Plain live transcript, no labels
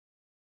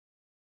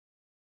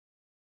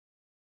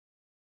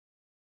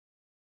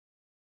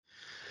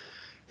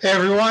Hey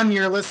everyone,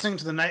 you're listening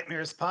to the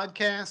Nightmares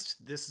podcast.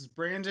 This is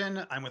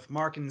Brandon. I'm with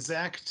Mark and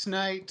Zach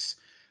tonight.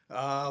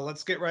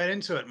 Let's get right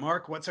into it.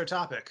 Mark, what's our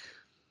topic?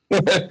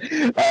 And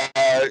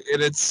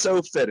it's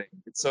so fitting.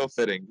 It's so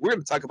fitting. We're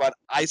going to talk about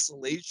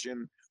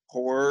isolation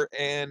horror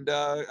and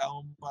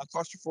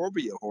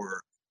claustrophobia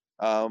horror.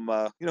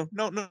 No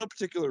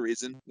particular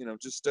reason.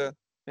 Just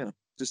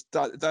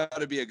thought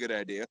it'd be a good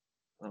idea.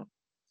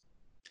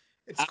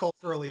 It's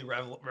culturally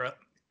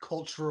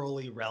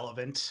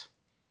relevant.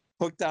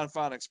 Hooked on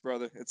phonics,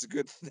 brother. It's a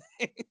good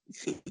thing.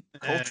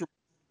 Culturally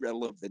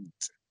relevant.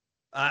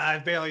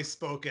 I've barely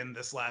spoken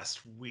this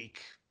last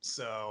week,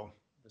 so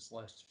this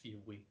last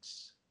few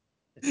weeks,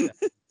 it's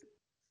been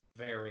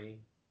very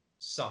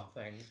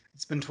something.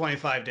 It's been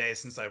 25 days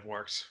since I've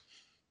worked.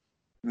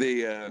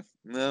 No,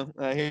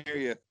 I hear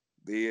you.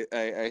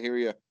 I hear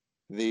you.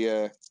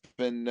 It's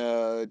been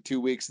 2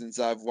 weeks since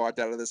I've walked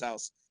out of this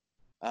house,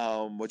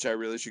 which I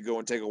really should go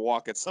and take a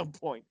walk at some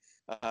point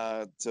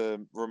to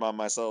remind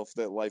myself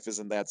that life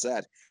isn't that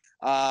sad.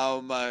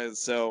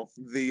 So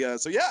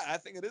yeah, I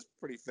think it is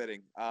pretty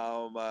fitting.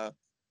 We're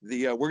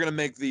gonna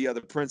make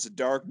the Prince of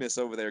Darkness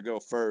over there go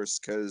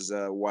first, because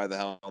why the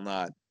hell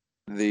not?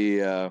 Do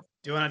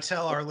you want to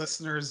tell our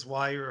listeners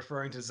why you're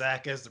referring to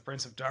Zach as the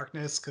Prince of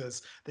Darkness?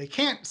 Because they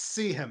can't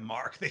see him,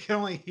 Mark. They can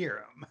only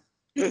hear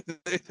him.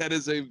 That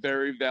is a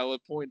very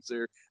valid point,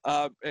 sir.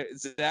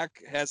 Zach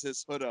has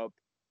his hood up,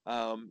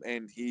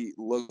 and he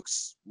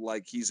looks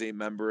like he's a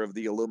member of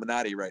the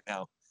Illuminati right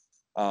now,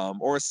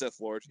 or a Sith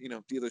Lord.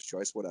 Dealer's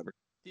choice, whatever.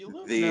 The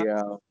Illuminati,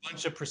 a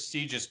bunch of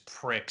prestigious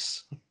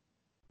pricks.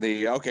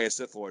 Okay,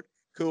 Sith Lord,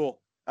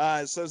 cool.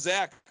 So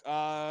Zach,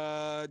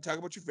 talk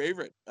about your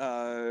favorite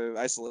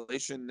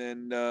isolation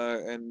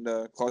and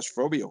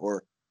claustrophobia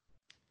horror.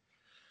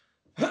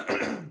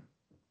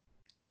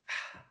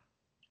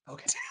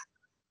 Okay.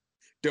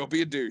 Don't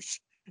be a douche.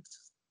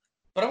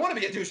 But I want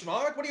to be a douche,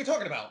 Mark. What are you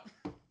talking about?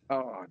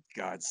 Oh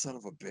God, son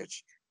of a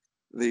bitch!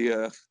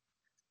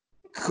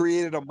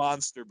 Created a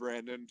monster,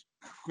 Brandon,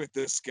 with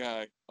this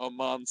guy. A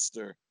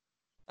monster.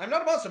 I'm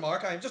not a monster,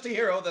 Mark. I'm just a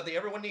hero that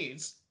everyone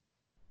needs.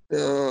 You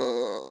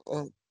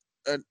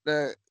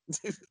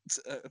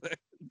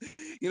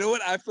know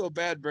what? I feel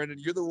bad, Brendan.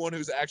 You're the one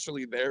who's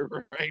actually there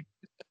right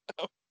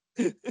now.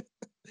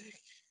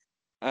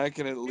 I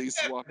can at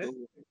least walk away.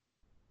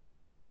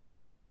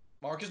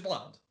 Mark is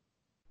blonde.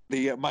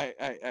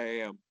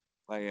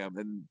 I am,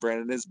 and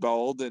Brandon is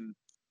bald, and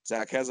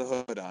Zach has a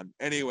hood on.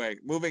 Anyway,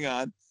 moving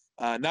on.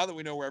 Now that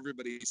we know where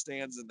everybody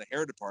stands in the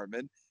hair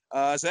department,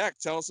 Zach,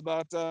 tell us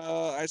about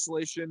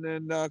isolation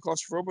and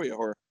claustrophobia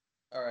horror.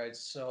 All right,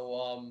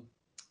 so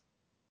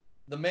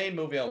the main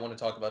movie I want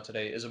to talk about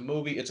today is a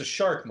movie. It's a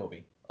shark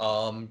movie.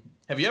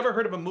 Have you ever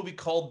heard of a movie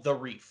called The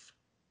Reef?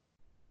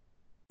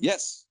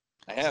 Yes,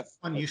 I have.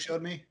 One you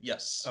showed me?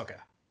 Yes. Okay.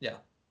 Yeah.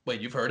 Wait,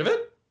 you've heard of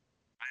it?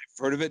 I've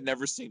heard of it,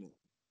 never seen it.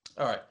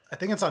 All right. I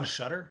think it's on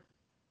Shudder.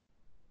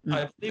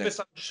 I believe it's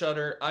on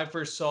Shudder. I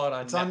first saw it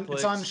on Netflix.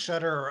 It's on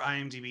Shudder or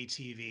IMDb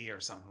TV or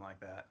something like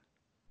that.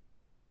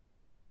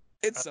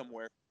 It's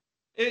somewhere.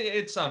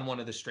 It's on one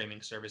of the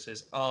streaming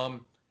services.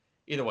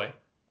 Either way,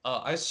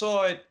 I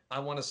saw it, I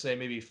want to say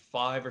maybe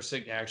 5 or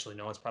 6. Actually,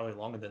 no, it's probably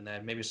longer than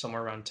that. Maybe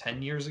somewhere around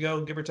 10 years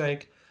ago, give or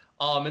take.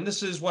 And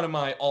this is one of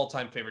my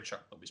all-time favorite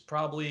shark movies.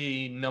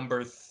 Probably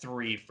number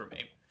 3 for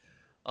me.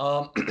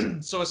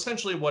 So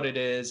essentially what it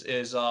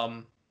is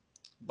a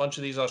bunch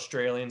of these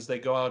Australians, they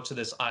go out to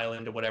this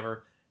island or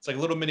whatever. It's like a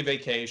little mini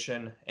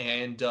vacation,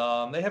 and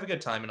they have a good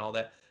time and all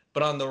that.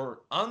 But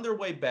on their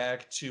way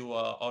back to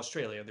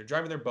Australia, they're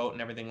driving their boat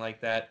and everything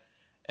like that,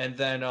 and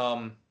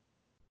then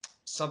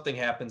something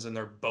happens and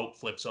their boat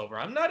flips over.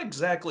 I'm not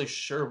exactly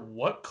sure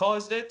what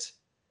caused it,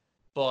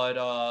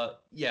 but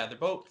yeah, their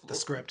boat. The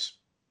script.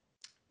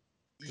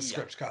 The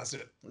script caused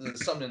it.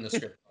 Something in the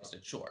script caused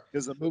it, sure.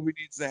 Because the movie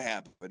needs to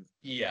happen.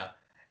 Yeah.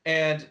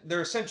 And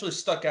they're essentially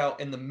stuck out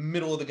in the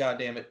middle of the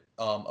goddamn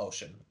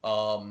ocean.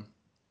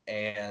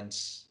 And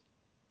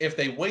if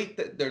they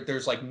wait,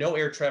 there's like no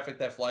air traffic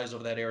that flies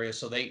over that area,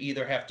 so they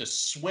either have to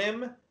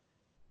swim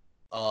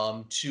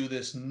to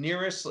this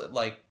nearest,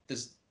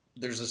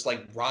 there's this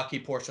like rocky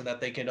portion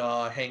that they can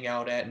hang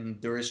out at, and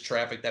there is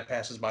traffic that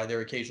passes by there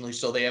occasionally,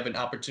 so they have an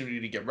opportunity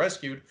to get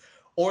rescued,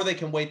 or they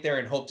can wait there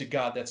and hope to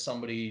God that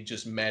somebody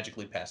just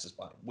magically passes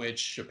by,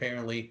 which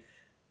apparently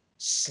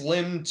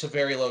slim to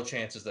very low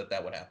chances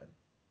that would happen.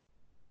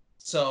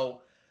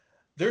 So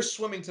they're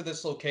swimming to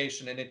this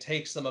location, and it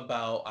takes them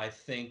about, I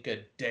think,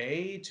 a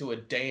day to a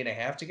day and a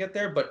half to get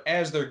there. But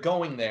as they're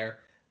going there,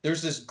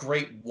 there's this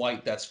great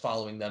white that's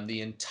following them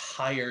the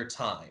entire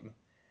time.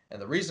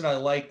 And the reason I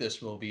like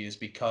this movie is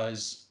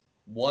because,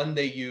 one,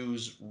 they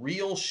use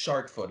real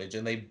shark footage,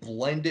 and they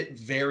blend it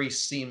very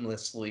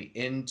seamlessly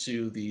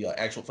into the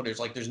actual footage.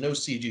 Like, there's no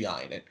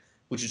CGI in it,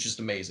 which is just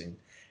amazing.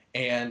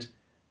 And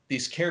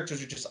these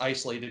characters are just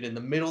isolated in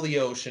the middle of the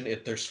ocean.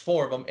 There's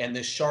 4 of them, and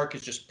this shark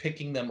is just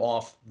picking them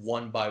off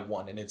one by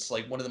one. And it's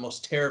like one of the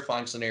most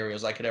terrifying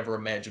scenarios I could ever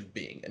imagine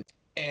being in.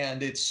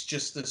 and it's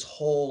just this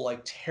whole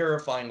like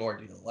terrifying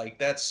ordeal. Like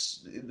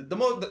that's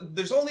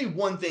there's only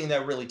one thing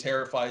that really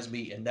terrifies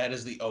me, and that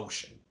is the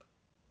ocean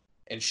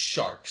and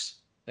sharks.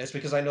 And it's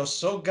because I know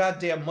so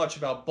goddamn much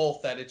about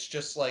both that it's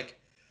just like,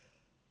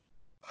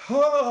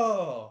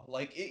 oh,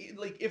 like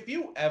if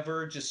you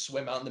ever just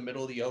swim out in the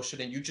middle of the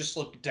ocean and you just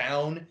look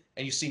down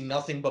and you see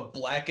nothing but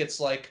black, it's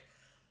like,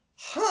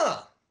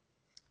 huh.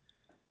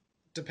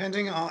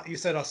 Depending on, you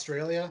said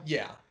Australia?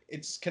 Yeah,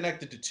 it's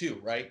connected to two,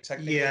 right?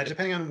 Technically. Yeah,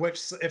 depending on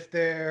which, if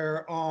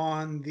they're more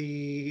on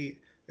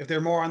if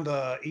they're more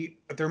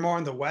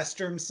on the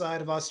western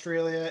side of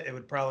Australia, it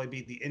would probably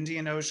be the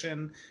Indian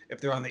Ocean. If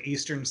they're on the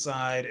eastern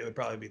side, it would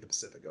probably be the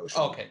Pacific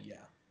Ocean. Okay, yeah.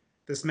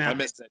 This I map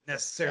missed isn't it.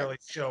 necessarily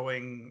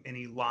showing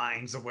any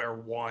lines of where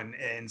one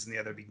ends and the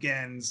other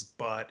begins,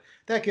 but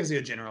that gives you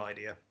a general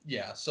idea.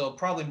 Yeah, so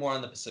probably more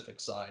on the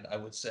Pacific side, I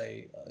would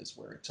say, is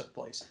where it took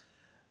place.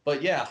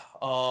 But yeah,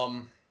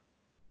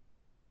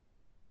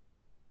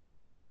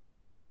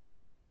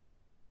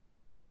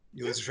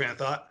 You lose your train of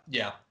thought?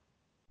 yeah.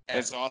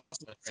 It's Absolutely.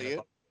 awesome to see it.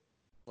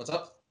 What's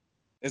up?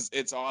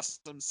 It's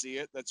awesome to see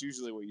it. That's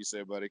usually what you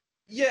say, buddy.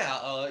 Yeah,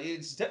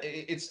 it's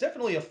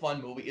definitely a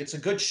fun movie. It's a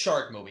good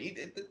shark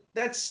movie.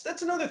 That's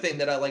another thing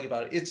that I like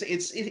about it.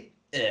 It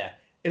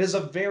is a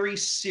very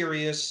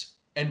serious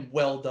and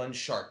well done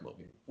shark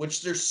movie,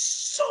 which there's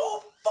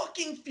so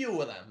fucking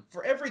few of them.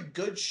 For every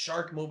good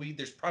shark movie,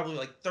 there's probably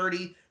like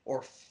 30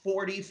 or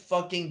 40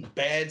 fucking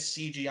bad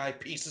CGI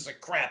pieces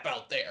of crap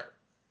out there.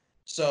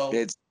 So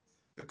It's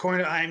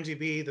According to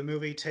IMDb, the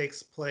movie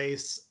takes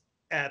place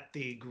at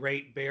the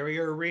Great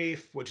Barrier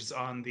Reef, which is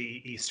on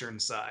the eastern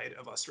side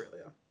of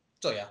Australia.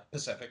 yeah,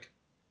 Pacific.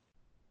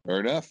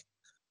 fair enough.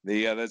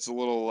 That's a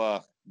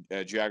little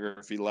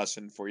geography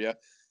lesson for you.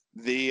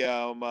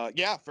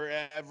 For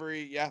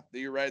every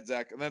you're right,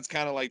 Zach, and that's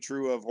kind of like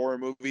true of horror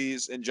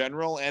movies in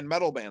general and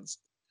metal bands.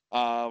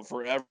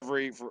 For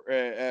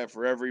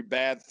every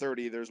bad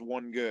 30, there's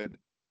one good.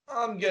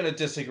 I'm gonna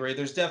disagree.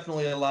 There's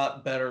definitely a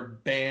lot better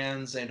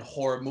bands and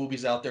horror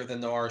movies out there than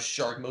there are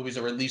shark movies,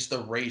 or at least the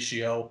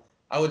ratio.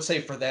 I would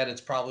say for that, it's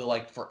probably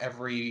like for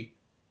every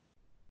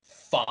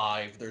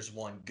 5, there's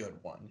one good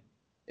one,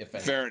 if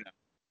any. Fair enough.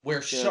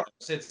 Where Fair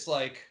sharks, it's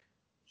like,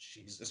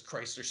 Jesus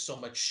Christ, there's so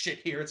much shit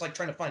here. It's like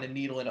trying to find a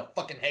needle in a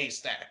fucking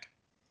haystack.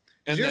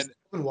 Did And you then ever see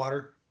Open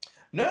Water?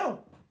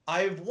 No,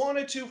 I've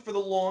wanted to for the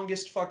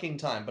longest fucking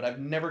time, but I've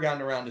never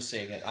gotten around to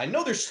seeing it. I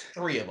know there's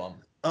 3 of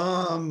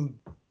them.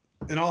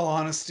 In all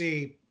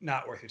honesty,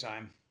 not worth your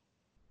time.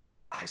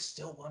 I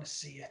still want to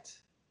see it.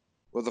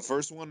 well, the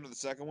first one or the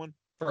second one?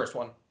 First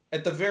one.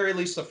 At the very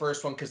least, the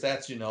first one, because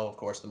that's, of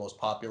course, the most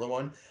popular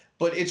one.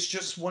 But it's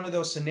just one of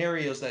those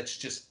scenarios that's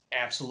just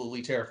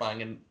absolutely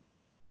terrifying. And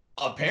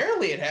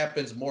apparently it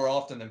happens more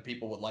often than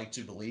people would like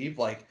to believe.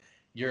 Like,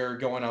 you're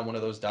going on one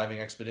of those diving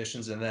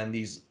expeditions, and then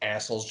these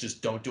assholes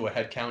just don't do a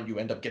head count. You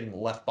end up getting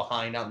left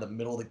behind out in the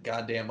middle of the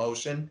goddamn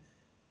ocean.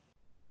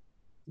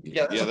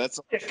 Yeah, That's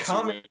a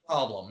common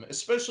problem,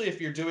 especially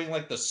if you're doing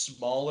like the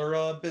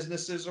smaller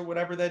businesses or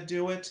whatever that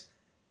do it.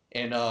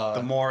 And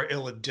The more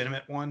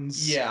illegitimate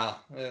ones. yeah,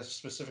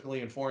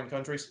 specifically in foreign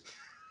countries.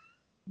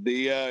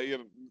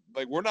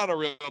 Like we're not a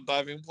real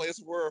diving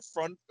place. We're a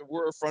front.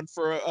 We're a front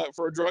for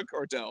a drug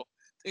cartel.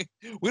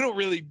 we don't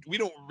really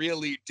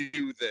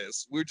do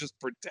this. We're just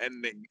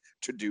pretending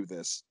to do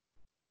this.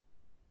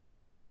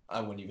 I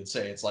wouldn't even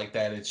say it's like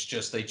that. It's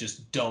just they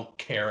just don't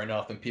care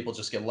enough, and people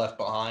just get left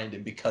behind.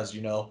 And because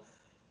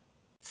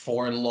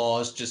foreign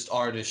laws just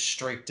aren't as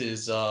strict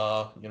as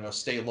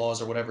state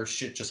laws or whatever,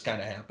 shit just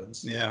kind of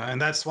happens. Yeah,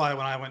 and that's why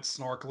when I went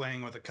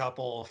snorkeling with a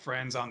couple of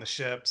friends on the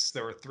ships,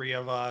 there were 3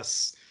 of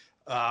us.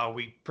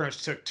 We pretty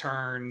much took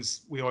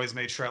turns. We always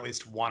made sure at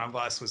least one of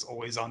us was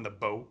always on the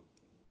boat.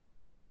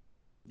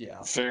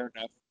 Yeah. Fair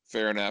enough.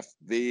 Fair enough.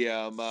 The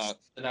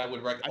And I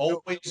would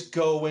always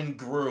go in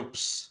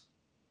groups.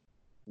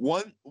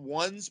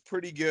 One's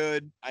pretty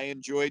good. I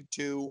enjoyed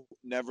 2.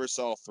 Never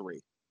saw 3.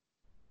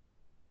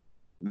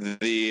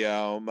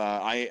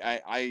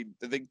 I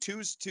think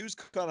two's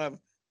kind of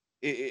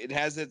it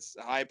has its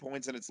high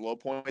points and its low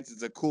points.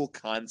 It's a cool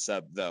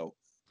concept though.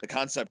 The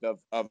concept of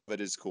it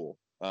is cool.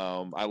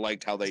 I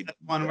liked how they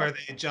one where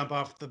they jump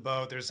off the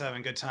boat, they're just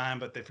having a good time,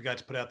 but they forgot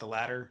to put out the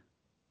ladder.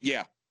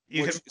 Yeah.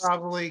 You could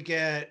probably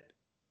get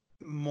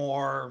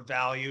more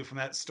value from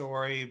that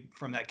story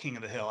from that King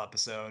of the Hill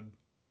episode.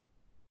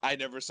 I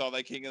never saw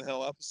that King of the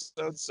Hill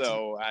episode,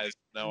 so I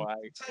know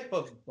What type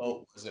of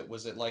boat was it?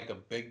 Was it like a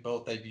big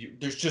boat that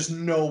there's just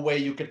no way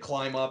you could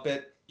climb up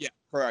it? Yeah,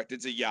 correct.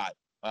 It's a yacht.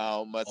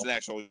 It's an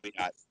actual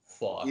yacht.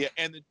 Fuck. Yeah,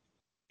 and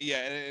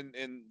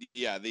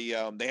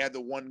they had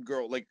the one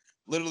girl, like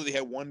literally they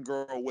had one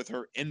girl with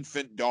her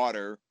infant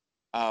daughter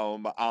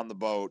on the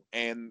boat,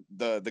 and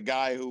the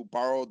guy who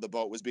borrowed the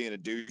boat was being a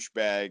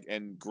douchebag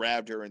and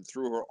grabbed her and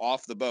threw her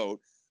off the boat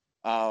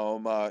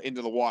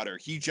into the water.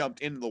 He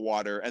jumped into the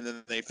water, and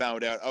then they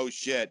found out, oh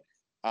shit,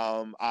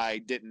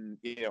 I didn't,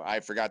 I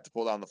forgot to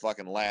pull down the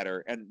fucking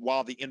ladder. And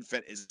while the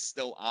infant is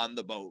still on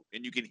the boat,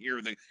 and you can hear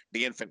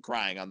the infant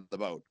crying on the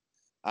boat.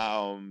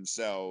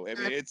 So I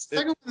mean, The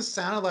second one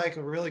sounded like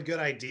a really good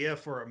idea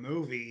for a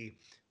movie,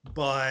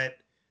 but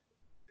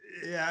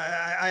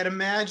yeah, I'd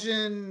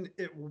imagine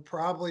it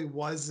probably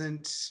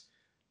wasn't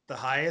the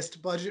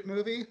highest budget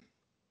movie.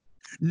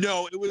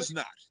 no, it was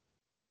not.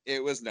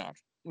 It was not.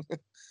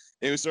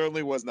 It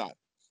certainly was not.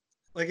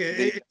 Like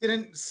The it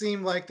didn't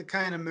seem like the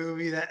kind of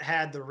movie that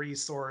had the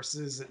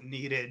resources it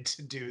needed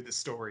to do the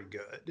story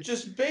good.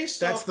 Just based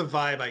That's off the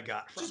vibe I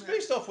got from just it.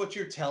 based off what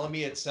you're telling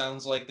me, it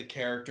sounds like the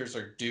characters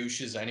are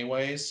douches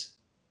anyways.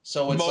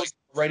 So it's like most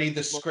already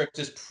the script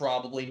is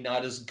probably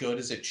not as good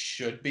as it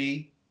should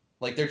be.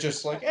 Like they're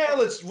just like, yeah,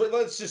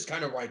 let's just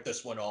kind of write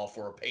this one off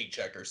for a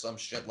paycheck or some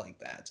shit like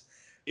that.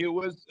 it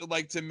was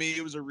like to me,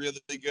 it was a really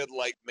good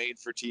like made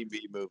for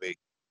TV movie.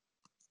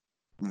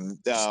 Which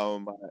The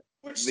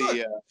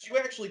sucks. You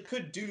actually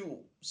could do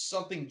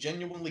something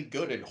genuinely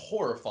good and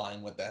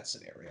horrifying with that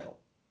scenario.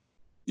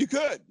 you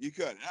could. You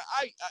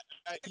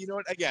know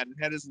what? Again,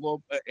 it had its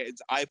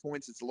its high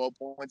points, its low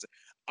points.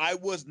 I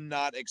was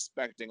not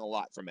expecting a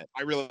lot from it.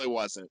 I really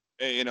wasn't.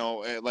 You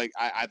know, like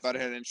I thought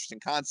it had an interesting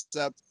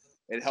concept.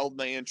 It held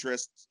my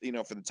interest. You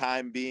know, for the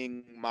time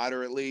being,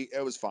 moderately,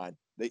 it was fine.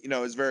 You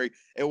know,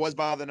 it was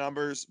by the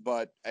numbers,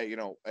 but you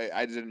know,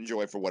 I did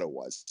enjoy it for what it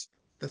was.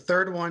 The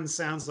third one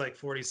sounds like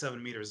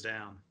 47 meters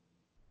down.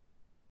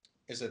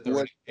 Is it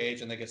the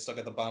age and they get stuck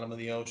at the bottom of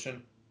the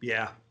ocean?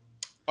 Yeah.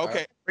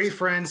 Okay. Three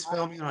friends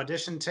filming an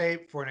audition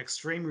tape for an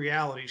extreme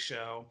reality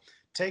show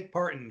take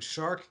part in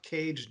shark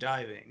cage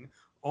diving,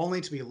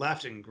 only to be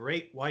left in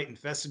great white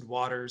infested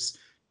waters,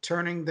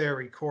 turning their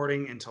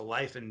recording into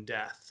life and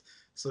death.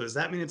 So does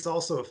that mean it's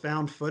also a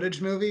found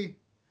footage movie?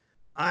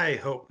 I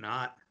hope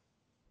not.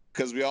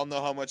 Because we all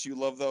know how much you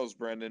love those,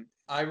 Brendan.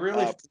 I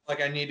really feel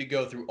like I need to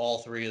go through all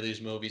three of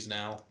these movies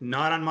now.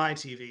 Not on my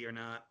TV or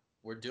not.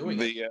 We're doing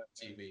it on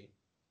TV.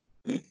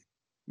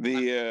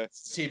 The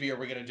TV, are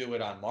we going to do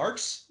it on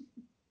Mark's?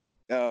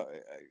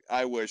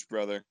 I wish,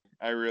 brother.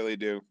 I really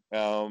do.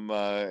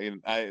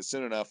 I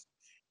soon enough.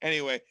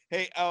 Anyway,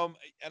 hey,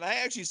 and I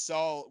actually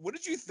saw. What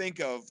did you think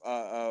of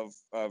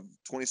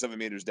 27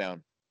 meters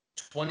down?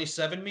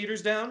 27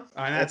 meters down?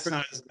 That's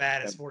not as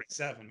bad as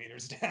 47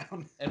 meters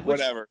down. And which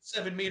Whatever.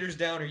 7 meters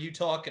down are you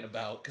talking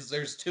about? Because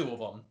there's two of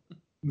them.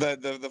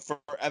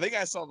 I think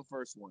I saw the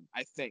first one.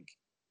 I think.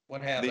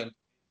 What happened?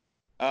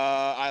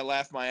 I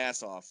laughed my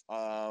ass off. I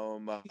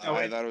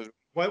thought it was.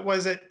 What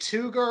was it?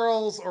 2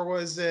 girls or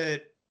was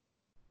it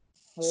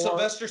 4?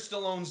 Sylvester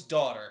Stallone's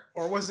daughter.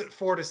 Or was it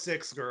 4 to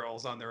 6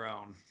 girls on their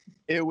own?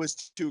 It was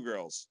 2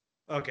 girls.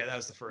 Okay, that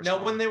was the first. Now,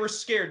 one. when they were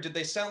scared, did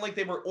they sound like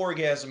they were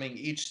orgasming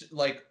each,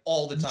 like,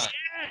 all the time?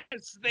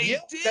 Yes, they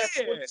did.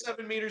 That's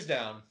 7 meters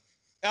down.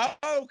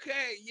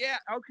 Okay, yeah,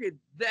 okay,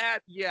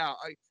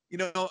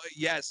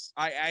 yes,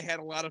 I had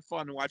a lot of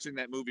fun watching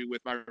that movie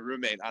with my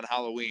roommate on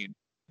Halloween.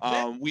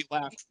 We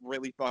laughed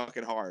really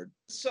fucking hard.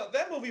 So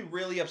that movie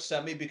really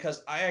upset me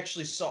because I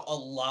actually saw a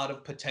lot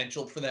of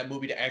potential for that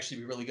movie to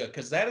actually be really good,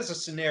 because that is a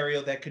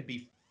scenario that could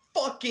be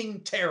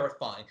fucking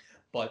terrifying.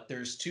 But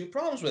there's 2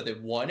 problems with it.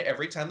 1,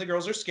 every time the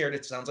girls are scared,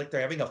 it sounds like they're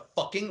having a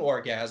fucking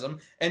orgasm.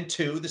 And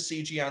 2, the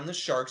CG on the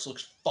sharks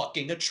looks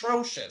fucking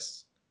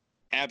atrocious.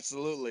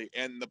 Absolutely.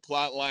 And the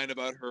plot line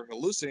about her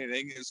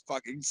hallucinating is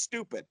fucking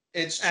stupid.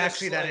 It's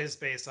actually that is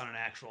based on an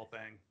actual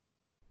thing.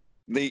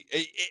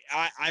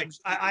 I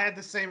had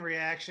the same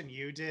reaction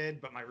you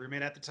did, but my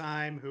roommate at the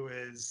time, who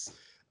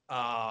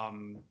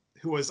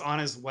was on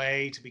his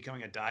way to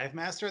becoming a dive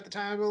master at the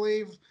time, I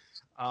believe.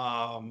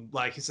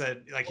 Like he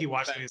said, like he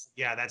watched it. And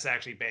yeah, that's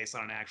actually based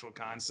on an actual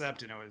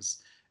concept, and it was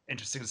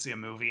interesting to see a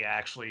movie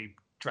actually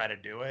try to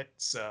do it.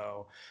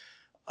 So,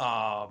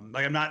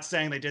 like I'm not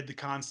saying they did the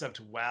concept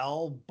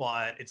well,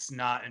 but it's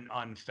not an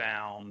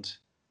unfound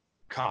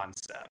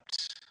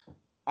concept.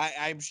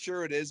 I'm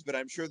sure it is, but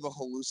I'm sure the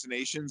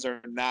hallucinations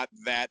are not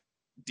that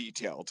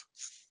detailed.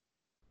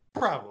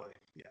 Probably,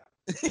 yeah.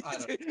 I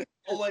don't know.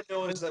 All I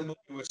know is that movie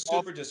was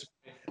super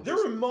disappointing. There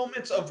were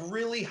moments of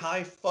really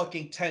high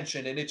fucking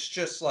tension, and it's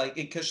just like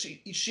because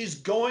she's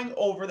going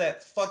over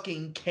that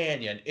fucking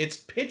canyon. It's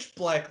pitch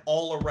black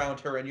all around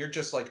her, and you're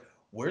just like,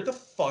 where the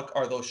fuck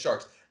are those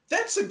sharks?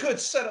 That's a good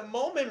set of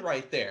moment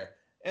right there.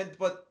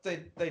 But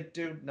they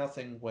do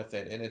nothing with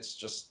it, and it's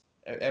just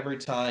every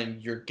time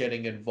you're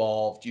getting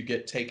involved, you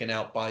get taken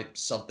out by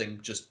something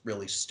just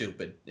really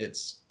stupid.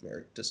 It's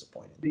very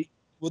disappointing.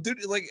 Well,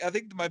 dude, like I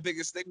think my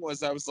biggest thing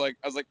was I was like,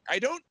 I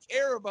don't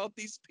care about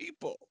these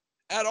people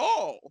at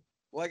all.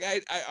 Like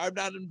I'm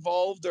not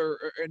involved or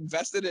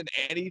invested in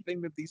anything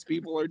that these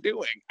people are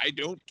doing. I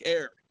don't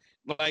care.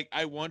 Like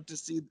I want to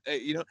see,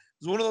 it's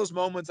one of those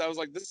moments I was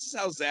like, this is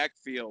how Zach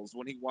feels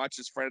when he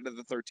watches Friday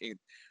the 13th.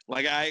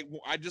 Like I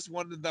just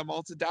wanted them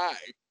all to die.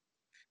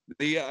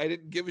 I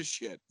didn't give a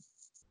shit.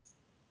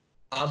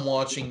 I'm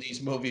watching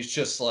these movies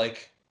just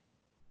like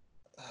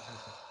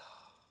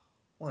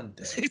one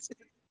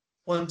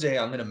day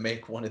I'm gonna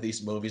make one of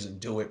these movies and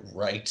do it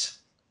right.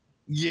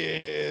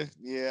 Yeah,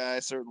 I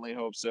certainly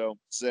hope so.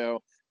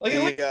 So like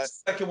the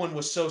second one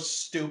was so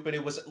stupid.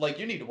 It was like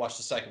you need to watch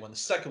the second one. The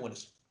second one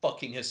is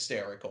fucking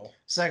hysterical.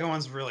 Second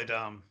one's really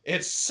dumb.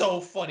 It's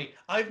so funny.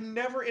 I've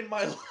never in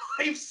my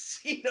life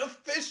seen a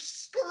fish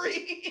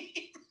scream.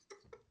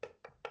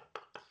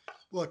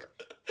 Look,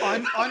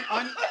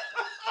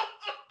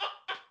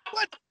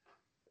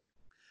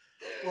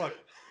 look.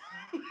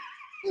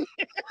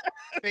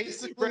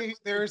 Basically,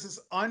 there's this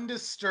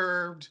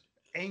undisturbed,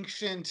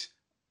 ancient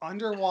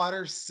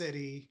underwater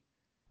city,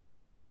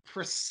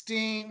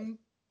 pristine,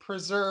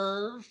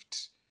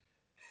 preserved.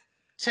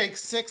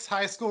 Takes 6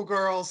 high school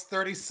girls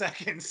 30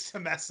 seconds to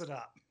mess it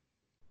up.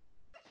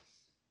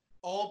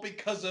 All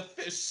because a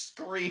fish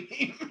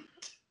screamed.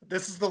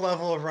 This is the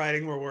level of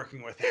writing we're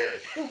working with here.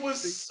 It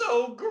was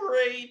so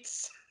great.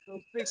 So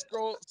 6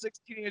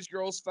 teenage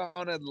girls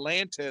found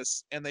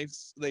Atlantis, and they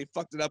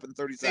fucked it up in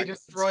 30 They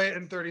seconds. destroy it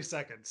in 30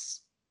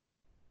 seconds.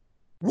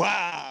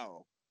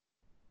 Wow.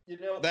 You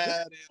know,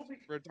 That is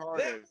retarded.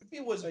 That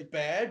movie was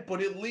bad,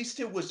 but at least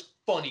it was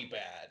funny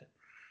bad.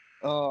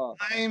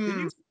 Did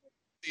you see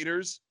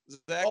theaters,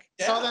 Zach? Oh,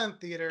 yeah, saw that in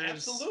theaters.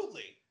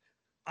 absolutely.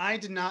 I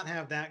did not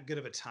have that good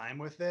of a time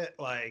with it.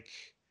 Like,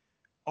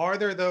 are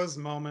there those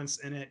moments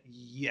in it?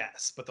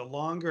 Yes. But the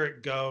longer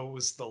it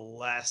goes, the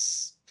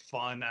less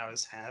fun I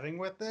was having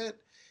with it.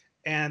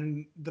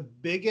 And the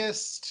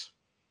biggest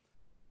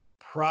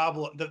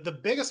problem, the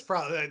biggest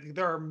problem,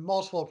 there are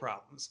multiple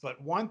problems, but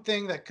one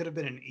thing that could have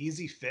been an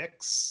easy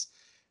fix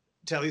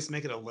to at least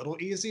make it a little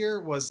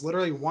easier was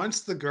literally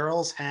once the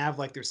girls have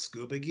like their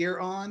scuba gear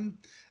on,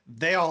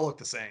 they all look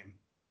the same.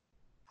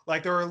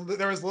 Like there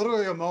was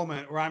literally a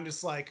moment where I'm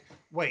just like,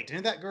 wait,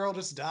 didn't that girl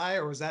just die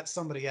or was that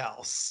somebody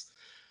else?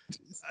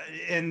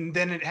 And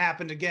then it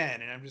happened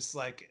again, and I'm just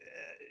like,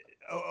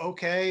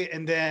 okay.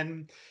 And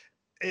then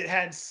it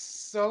had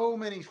so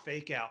many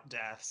fake out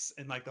deaths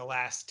in like the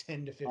last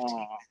 10 to 15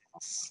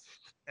 minutes.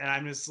 And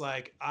I'm just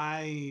like,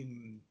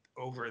 I'm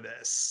over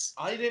this.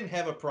 I didn't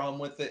have a problem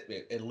with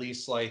it, at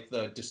least like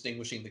the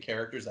distinguishing the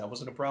characters. That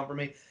wasn't a problem for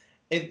me.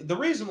 And the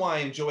reason why I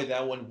enjoyed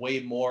that one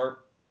way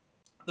more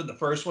than the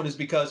first one is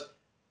because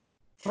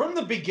from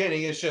the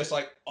beginning, it's just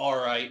like, all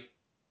right,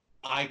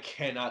 I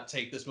cannot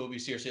take this movie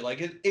seriously.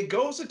 Like it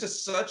goes into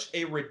such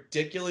a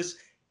ridiculous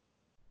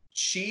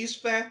cheese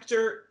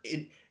factor.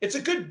 It's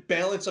a good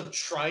balance of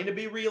trying to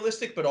be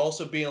realistic, but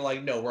also being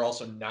like, no, we're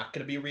also not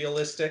going to be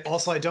realistic.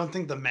 Also, I don't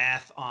think the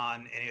math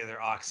on any of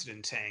their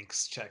oxygen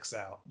tanks checks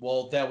out.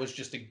 Well, that was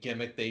just a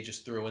gimmick they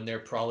just threw in there,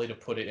 probably to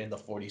put it in the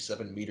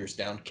 47 meters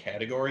down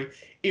category.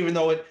 Even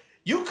though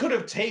you could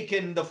have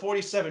taken the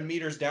 47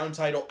 meters down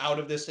title out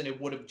of this and it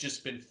would have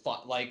just been fun.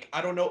 Like,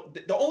 I don't know.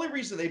 The only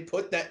reason they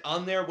put that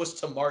on there was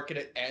to market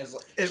it as...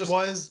 It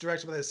was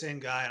directed by the same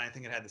guy, and I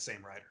think it had the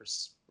same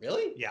writers.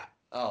 Really? Yeah.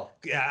 Oh.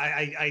 Yeah,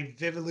 I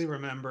vividly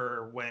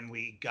remember when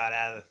we got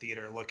out of the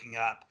theater looking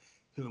up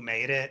who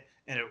made it,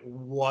 and it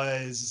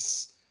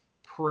was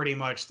pretty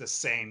much the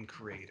same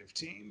creative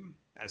team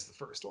as the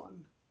first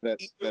one.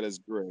 That is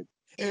great.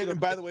 And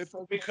by the way,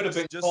 folks, it could have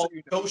been just called so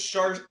you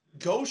know,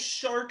 Ghost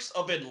Sharks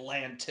of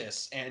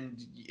Atlantis, and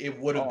it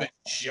would have been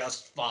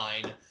just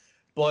fine.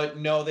 But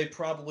no, they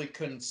probably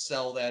couldn't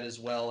sell that as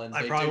well. And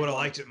I probably would have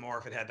liked it more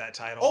if it had that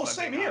title. Oh,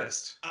 same here.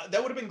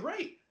 That would have been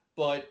great.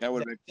 But that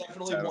would have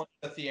definitely wanted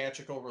a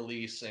theatrical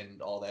release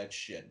and all that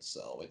shit.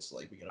 So it's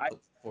like we gotta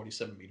put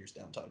 47 meters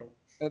down title.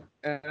 And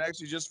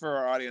actually, just for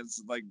our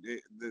audience, like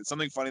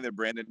something funny that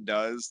Brandon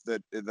does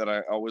that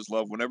I always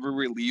love. Whenever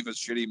we leave a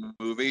shitty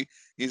movie,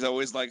 he's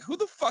always like, "Who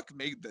the fuck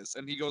made this?"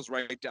 And he goes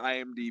right to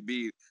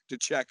IMDb to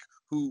check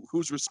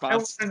who's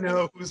responsible. I want to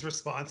know who's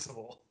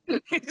responsible. I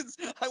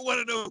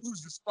want to know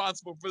who's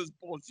responsible for this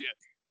bullshit.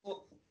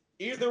 Well,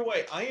 either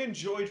way, I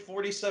enjoyed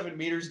 47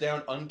 Meters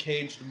Down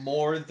Uncaged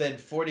more than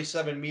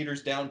 47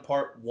 Meters Down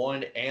Part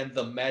 1 and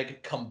The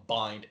Meg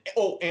combined.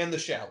 Oh, and The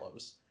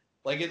Shallows.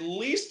 Like, at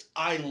least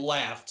I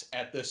laughed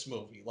at this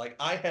movie. Like,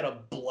 I had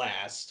a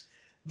blast.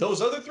 Those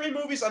other 3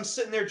 movies, I'm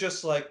sitting there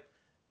just like,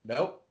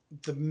 nope.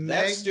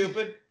 That's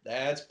stupid.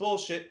 That's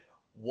bullshit.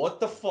 What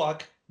the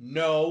fuck?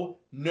 No,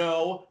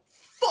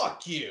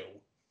 fuck you.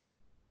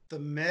 The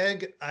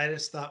Meg, I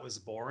just thought was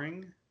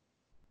boring.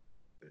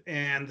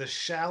 And The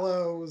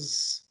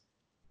Shallows,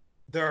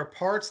 there are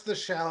parts of The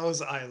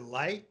Shallows I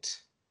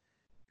liked.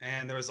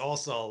 And there was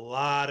also a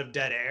lot of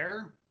dead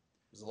air.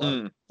 There's a lot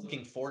of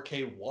looking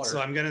 4K water.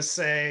 So I'm going to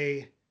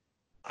say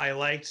I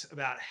liked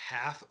about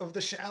half of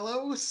The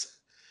Shallows.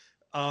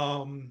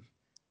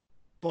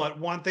 But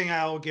one thing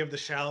I will give The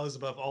Shallows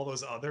above all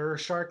those other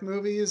shark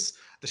movies,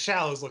 The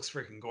Shallows looks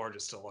freaking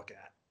gorgeous to look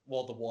at.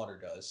 Well, the water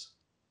does.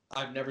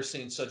 I've never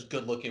seen such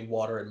good looking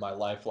water in my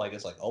life. Like,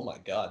 it's like, oh my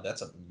God,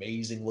 that's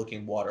amazing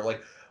looking water.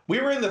 Like,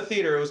 we were in the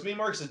theater, it was me,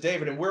 Marcus, and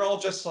David, and we're all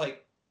just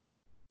like,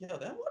 yeah,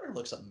 that water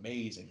looks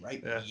amazing,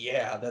 right?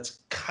 Yeah, that's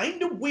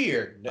kind of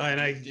weird.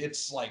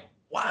 It's like,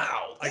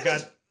 wow, that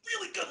is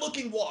really good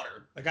looking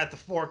water. I got the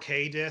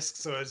 4K disc,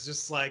 so it's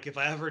just like, if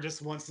I ever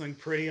just want something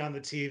pretty on the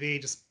TV,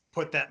 just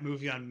put that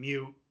movie on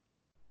mute.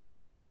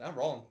 Not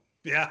wrong.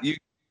 Yeah. You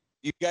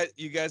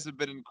guys have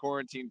been in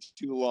quarantine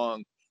too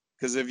long,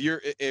 Because if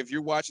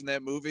you're watching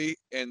that movie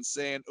and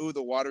saying, "Ooh,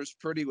 the water's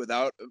pretty,"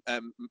 without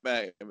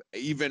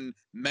even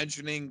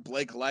mentioning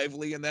Blake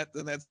Lively in that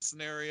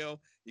scenario,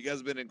 you guys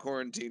have been in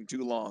quarantine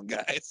too long,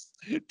 guys.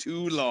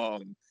 Too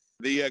long.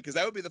 Because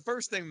that would be the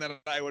first thing that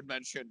I would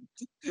mention.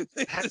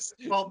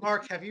 Well,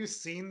 Mark, have you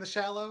seen The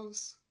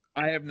Shallows?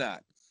 I have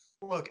not.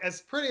 Look,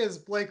 as pretty as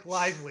Blake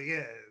Lively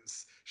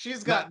is,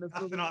 she's got Not in this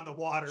nothing movie. on the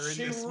water in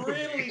She this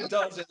really movie.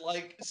 doesn't.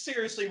 Like,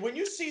 seriously, when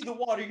you see the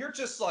water, you're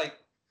just like,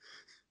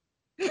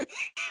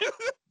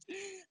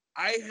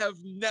 I have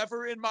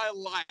never in my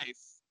life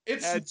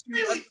it's had two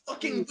really other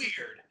fucking dudes-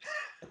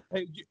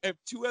 weird. have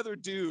two other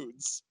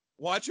dudes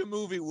watch a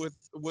movie with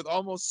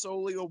almost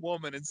solely a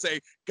woman and say,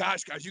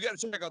 "Gosh, guys, you got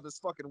to check out this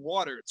fucking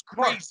water. It's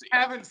Mark, crazy."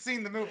 haven't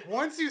seen the movie.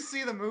 Once you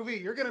see the movie,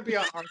 you're gonna be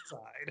on our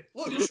side.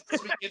 Look, trust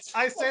me, it's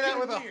I say that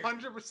with fucking weird.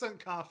 100%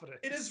 confidence.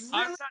 It is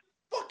I'm really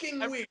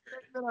fucking I'm weird.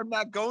 that I'm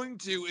not going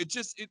to. It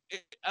just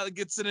like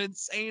it's an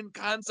insane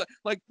concept.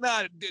 Like,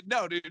 no,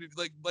 dude.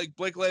 Like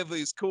Blake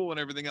Lively is cool and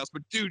everything else,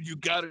 but dude, you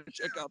gotta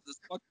check out this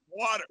fucking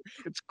water.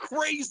 It's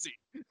crazy.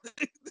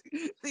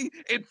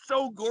 It's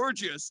so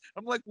gorgeous.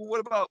 I'm like, well, what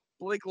about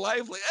Blake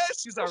Lively?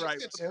 She's all right.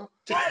 She's good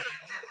too.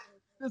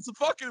 This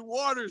fucking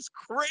water's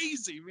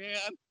crazy,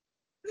 man.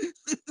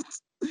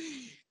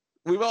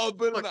 We've all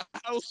been in the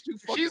house too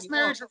fucking She's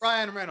married long. to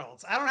Ryan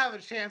Reynolds. I don't have a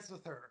chance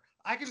with her.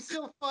 I can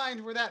still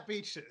find where that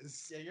beach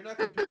is. Yeah, you're not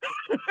gonna be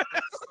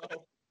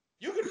so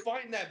you can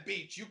find that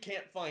beach, you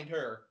can't find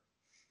her.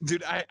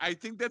 Dude, I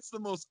think that's the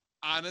most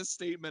honest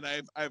statement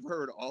I've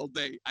heard all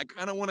day. I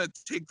kind of want to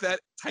take that,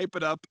 type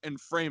it up, and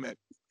frame it.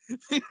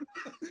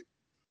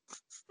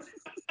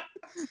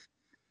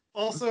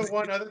 Also,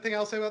 one other thing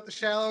I'll say about The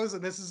Shallows,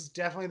 and this is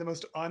definitely the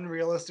most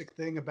unrealistic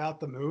thing about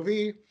the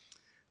movie,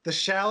 The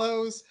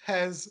Shallows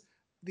has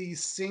the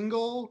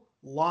single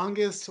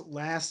longest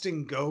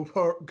lasting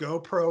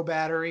GoPro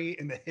battery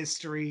in the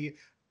history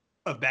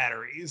of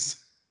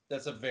batteries.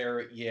 That's a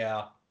very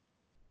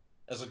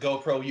As a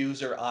GoPro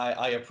user,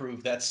 I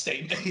approve that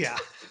statement. Yeah.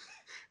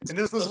 And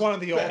this was one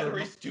of the older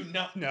batteries do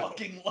not No.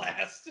 fucking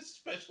last,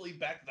 especially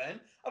back then.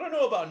 I don't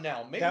know about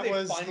now. Maybe that they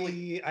was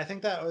finally I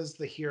think that was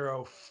the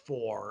Hero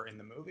 4 in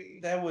the movie.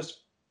 that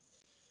was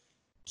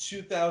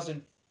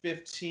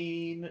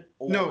 2015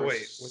 or No, wait,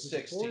 was it the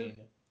 16.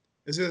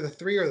 Is it the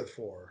 3 or the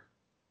 4?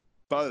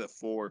 Probably the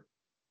 4.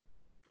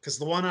 Because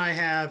the one I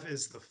have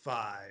is the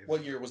 5.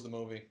 What year was the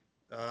movie?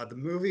 The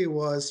movie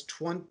was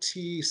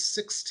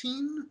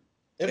 2016.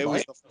 It was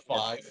might the be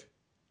 5.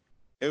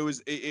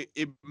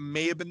 It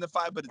may have been the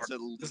 5, but it's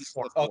at least the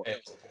 4. Okay.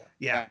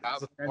 Yeah, Yeah,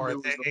 it was the and 4. it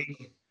was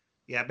the-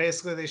 Yeah,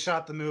 basically they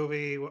shot the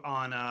movie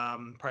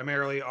on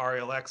primarily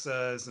Arri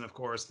Alexas and of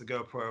course the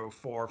GoPro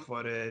 4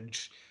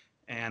 footage,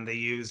 and they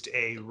used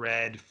a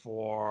Red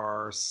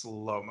for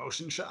slow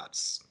motion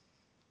shots.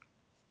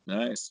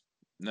 Nice.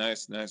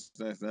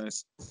 The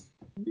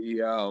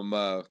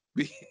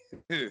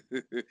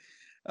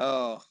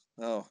oh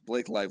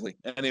Blake Lively.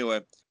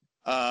 Anyway,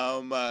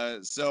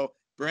 so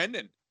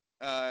Brendan,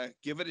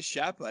 give it a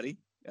shot, buddy.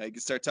 You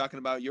can start talking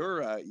about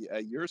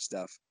your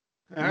stuff.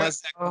 All Unless right,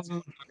 Zach wants to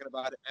talking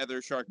about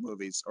other shark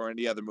movies or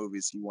any other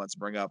movies he wants to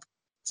bring up.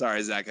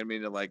 Sorry, Zach, I didn't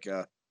mean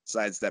to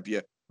sidestep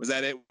you. Was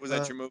that it? Was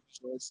that your movie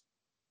choice?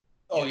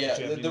 Oh Yeah, yeah, did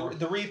you have any more?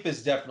 the Reef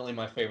is definitely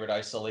my favorite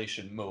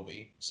isolation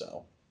movie.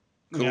 So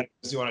Cool. Yeah,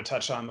 do you want to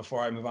touch on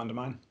before I move on to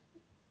mine?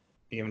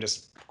 Even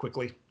just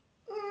quickly.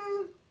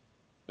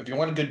 if you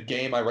want a good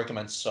game, I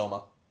recommend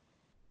Soma.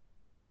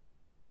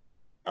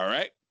 All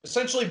right.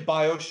 Essentially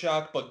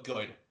BioShock, but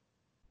good,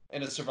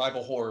 and a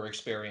survival horror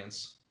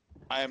experience.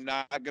 I am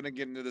not going to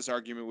get into this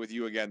argument with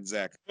you again,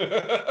 Zach.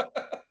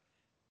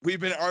 We've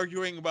been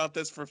arguing about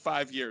this for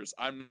 5 years.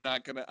 I'm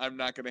not gonna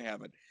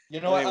have it. You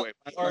know Anyway,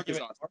 what? Mark is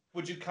Argument. awesome.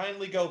 Would you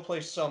kindly go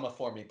play Soma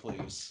for me,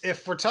 please?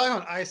 If we're talking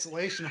about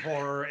isolation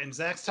horror and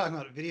Zach's talking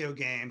about video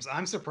games,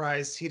 I'm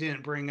surprised he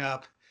didn't bring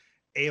up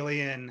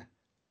Alien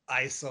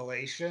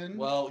Isolation.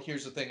 Well,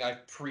 here's the thing. I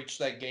preached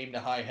that game to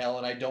high hell,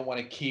 and I don't want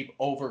to keep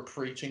over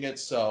preaching it.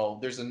 So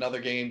there's another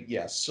game.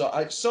 Yes. So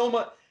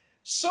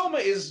Soma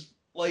is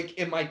like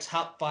in my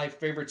top 5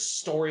 favorite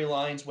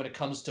storylines when it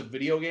comes to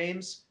video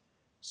games.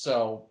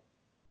 So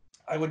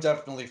I would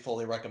definitely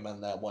fully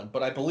recommend that one.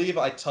 But I believe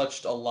I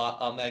touched a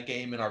lot on that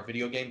game in our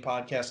video game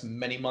podcast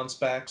many months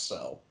back.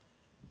 So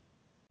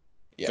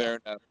yeah. Fair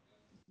enough.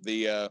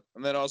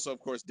 And then also, of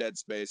course, Dead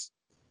Space.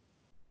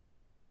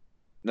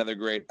 Another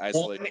great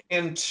isolation. 1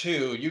 and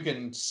 2, you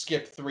can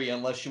skip 3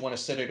 unless you want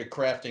to sit at a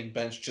crafting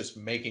bench just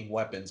making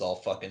weapons all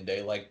fucking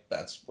day. Like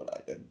that's what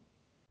I did.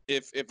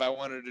 If I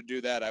wanted to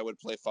do that, I would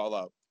play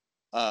Fallout.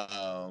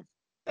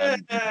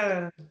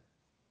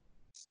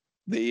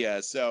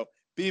 So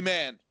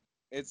B-Man,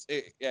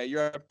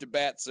 you're up to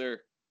bat,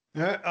 sir.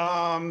 So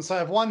I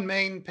have one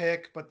main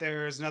pick, but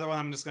there's another one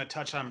I'm just going to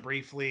touch on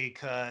briefly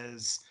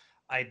because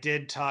I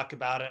did talk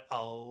about it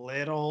a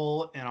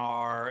little in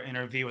our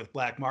interview with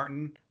Black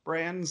Martin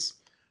Brands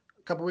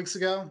a couple weeks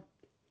ago.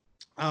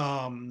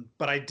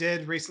 But I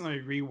did recently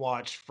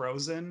rewatch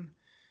Frozen,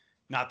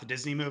 not the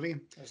Disney movie.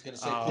 I was going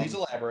to say, please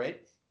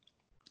elaborate.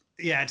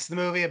 Yeah, it's the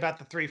movie about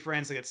the three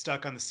friends that get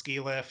stuck on the ski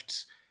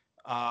lift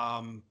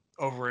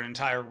over an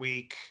entire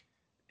week.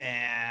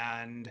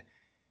 And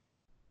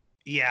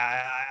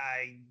yeah,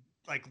 I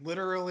like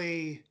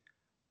literally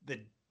the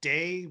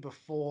day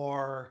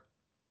before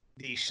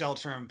the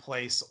shelter in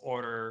place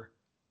order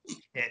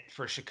hit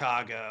for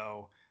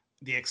Chicago,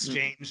 the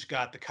Exchange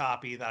got the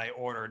copy that I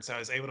ordered, so I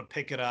was able to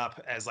pick it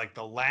up as like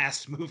the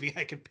last movie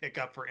I could pick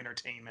up for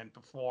entertainment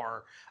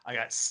before I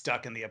got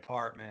stuck in the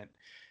apartment.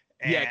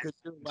 Yeah, And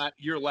because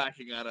you're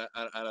lacking on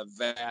a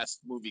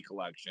vast movie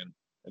collection.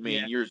 I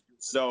mean, yeah, you're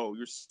so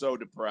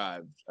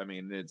deprived. I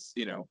mean, it's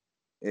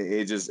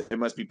it just it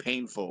must be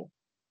painful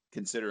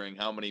considering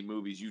how many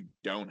movies you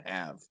don't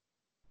have.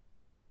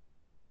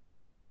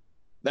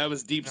 That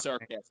was deep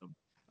sarcasm.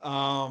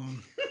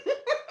 um,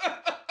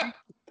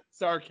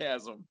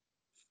 Sarcasm.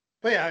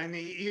 but yeah, I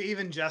mean,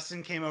 even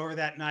Justin came over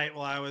that night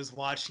while I was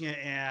watching it,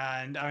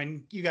 and I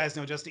mean, you guys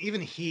know Justin.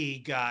 Even he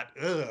got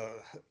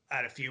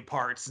at a few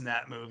parts in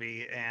that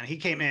movie, and he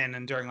came in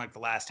and during like the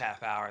last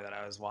half hour that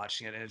I was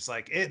watching it, and it's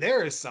like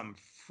there is some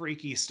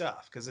freaky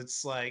stuff because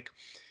it's like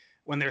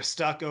when they're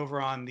stuck over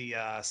on the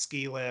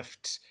ski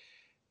lift,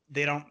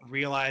 they don't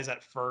realize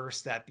at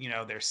first that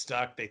they're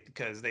stuck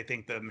because they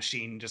think the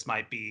machine just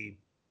might be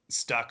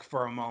stuck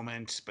for a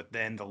moment, but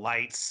then the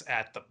lights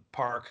at the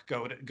park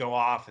go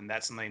off, and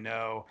that's when they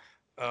know,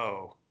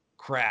 oh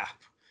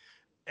crap.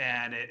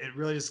 And it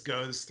really just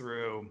goes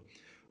through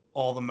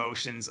all the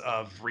motions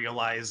of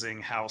realizing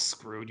how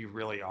screwed you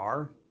really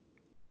are.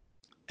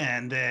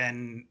 And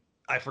then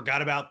I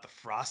forgot about the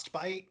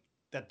frostbite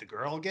that the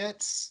girl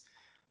gets,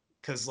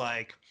 because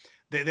like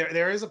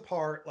there is a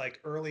part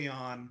like early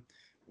on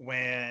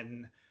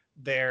when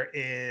there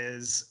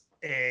is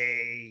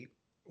a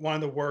one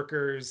of the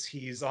workers,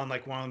 he's on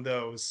like one of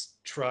those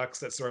trucks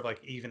that's sort of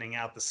like evening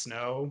out the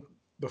snow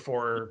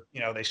before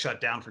they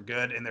shut down for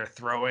good, and they're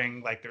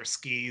throwing like their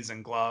skis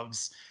and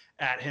gloves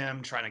at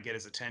him trying to get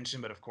his attention,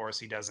 but of course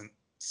he doesn't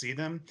see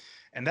them.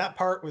 And that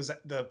part was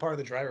the part of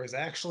the driver is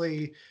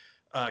actually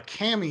a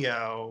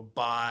cameo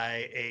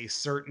by a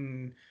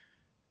certain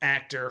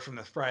actor from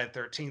the Friday the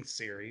 13th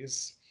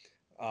series.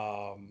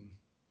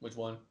 Which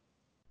one?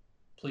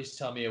 Please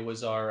tell me it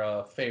was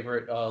our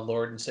favorite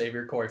Lord and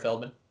Savior, Corey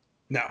Feldman.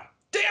 No.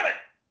 Damn it!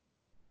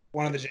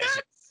 One of the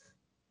Jasons.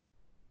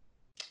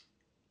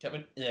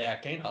 Kevin? Yeah,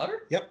 Kane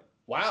Hodder? Yep.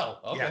 Wow,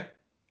 okay. Yeah.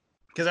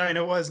 Because I mean,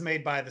 it was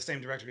made by the same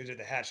director who did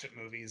the Hatchet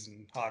movies,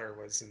 and Hodder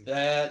was in.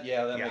 That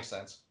makes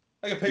sense.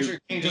 I can picture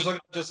Kane just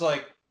looking just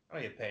like, I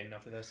don't get paid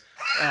enough for this.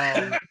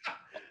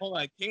 Hold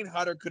on, Kane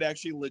Hodder could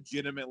actually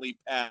legitimately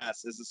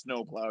pass as a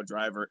snowplow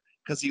driver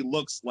because he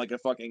looks like a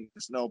fucking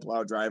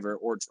snowplow driver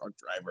or truck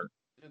driver.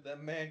 Dude,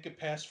 that man could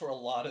pass for a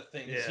lot of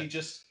things. Yeah. He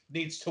just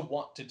needs to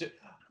want to do.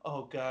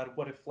 Oh God,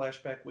 what if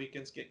flashback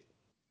weekends get?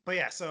 But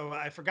yeah, so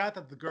I forgot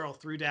that the girl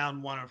threw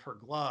down one of her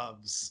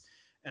gloves,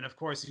 and of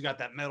course you got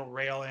that metal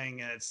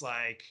railing, and it's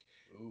like.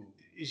 Ooh.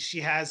 She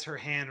has her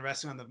hand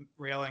resting on the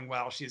railing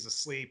while she's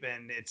asleep,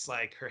 and it's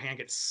like her hand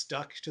gets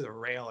stuck to the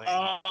railing.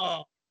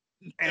 Oh,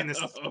 and this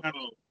is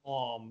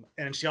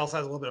and she also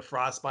has a little bit of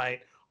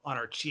frostbite on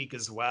her cheek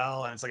as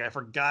well. And it's like I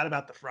forgot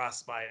about the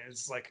frostbite. And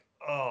it's like,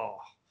 oh.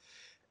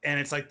 And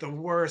it's like the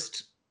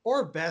worst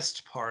or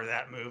best part of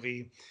that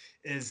movie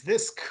is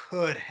this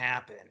could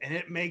happen, and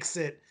it makes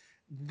it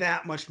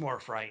that much more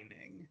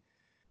frightening.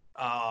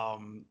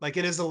 Like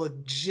it is a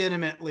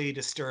legitimately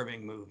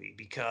disturbing movie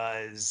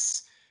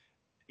because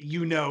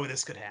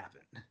this could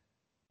happen.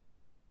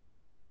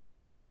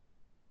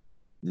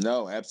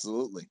 No,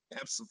 absolutely.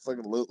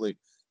 Absolutely.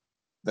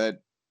 That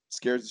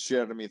scares the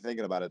shit out of me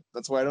thinking about it.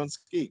 That's why I don't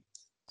ski.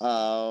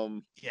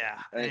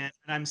 Yeah, and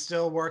I'm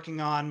still working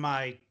on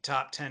my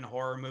top 10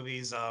 horror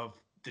movies of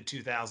the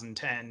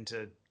 2010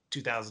 to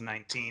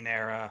 2019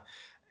 era.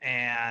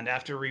 And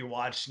after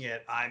rewatching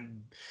it,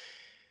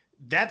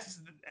 that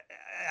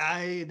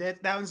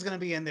one's going to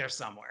be in there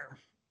somewhere.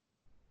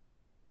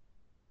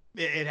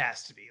 It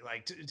has to be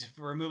like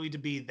for a movie to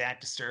be that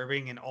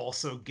disturbing and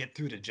also get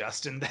through to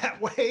Justin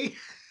that way.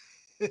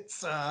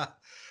 It's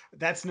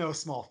that's no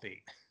small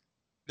feat.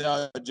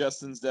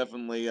 Justin's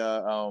definitely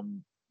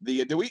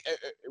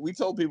we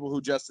told people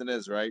who Justin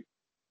is, right?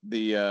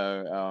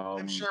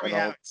 I'm sure we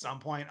have at some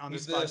point on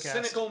this podcast. He's the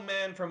cynical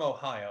man from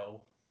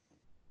Ohio.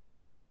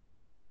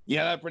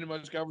 Yeah, that pretty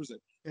much covers it.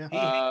 Yeah. He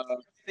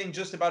hates everything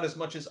just about as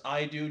much as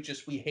I do,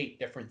 just we hate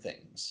different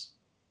things.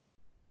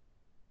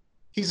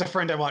 He's a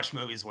friend I watch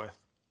movies with.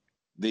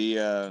 He's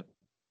a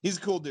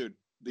cool dude.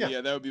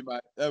 That would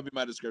be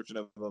my description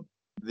of him.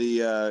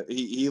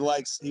 He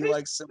likes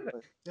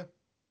similar. Yeah.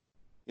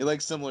 He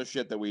likes similar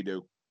shit that we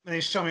do. And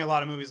he's shown me a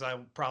lot of movies I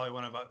probably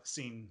wouldn't have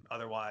seen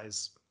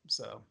otherwise.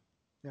 So,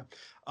 yeah.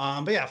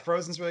 But yeah,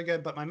 Frozen's really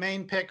good. But my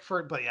main pick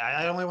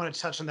I only want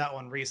to touch on that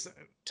one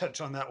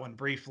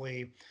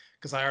briefly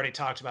because I already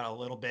talked about it a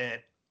little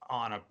bit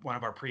on one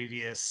of our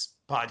previous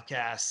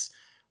podcasts.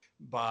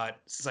 But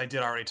since I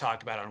did already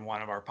talk about it on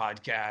one of our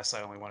podcasts,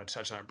 I only want to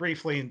touch on it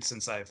briefly, and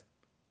since I've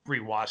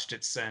rewatched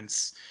it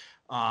since.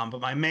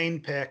 But my main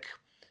pick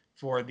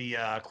for the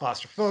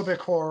claustrophobic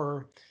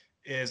horror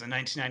is a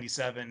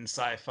 1997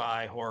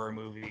 sci-fi horror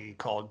movie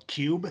called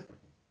Cube.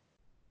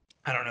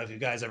 I don't know if you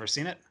guys ever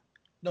seen it.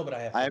 No, but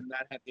I have. I have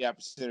not had the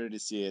opportunity to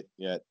see it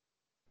yet.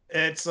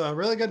 It's a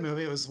really good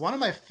movie. It was one of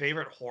my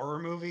favorite horror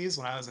movies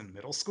when I was in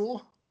middle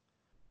school.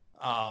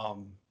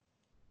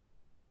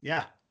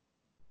 Yeah,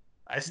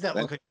 I see that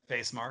look on your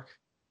face, Mark.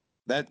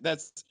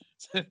 That's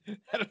I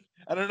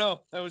don't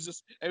know. It was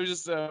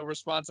just a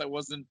response I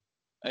wasn't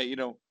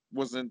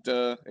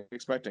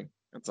expecting.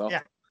 That's all.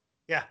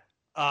 Yeah.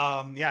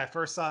 I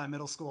first saw it in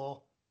middle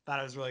school. Thought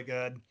it was really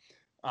good.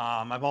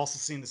 I've also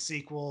seen the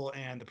sequel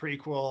and the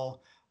prequel.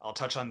 I'll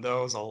touch on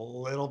those a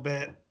little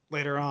bit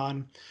later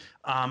on.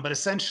 But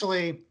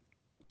essentially,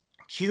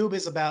 Cube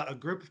is about a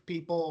group of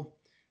people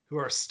who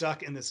are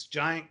stuck in this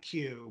giant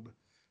cube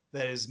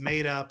that is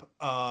made up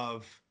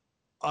of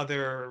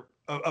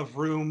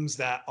rooms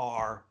that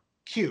are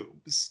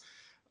cubes.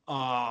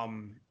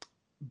 And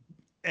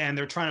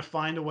they're trying to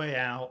find a way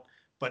out,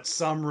 but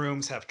some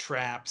rooms have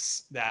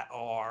traps that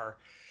are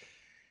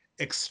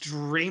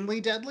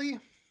extremely deadly.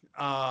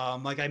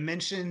 Like I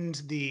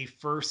mentioned, the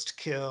first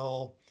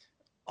kill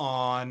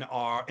on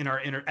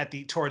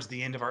towards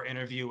the end of our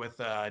interview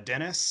with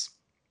Dennis,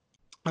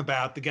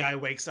 about the guy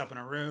wakes up in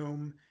a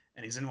room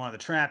and he's in one of the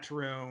trapped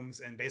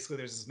rooms, and basically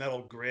there's this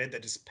metal grid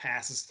that just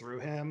passes through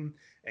him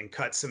and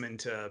cuts him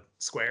into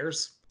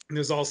squares. And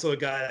there's also a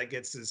guy that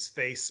gets his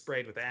face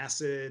sprayed with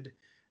acid,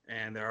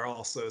 and there are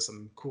also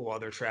some cool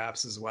other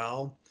traps as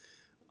well.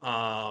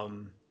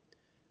 And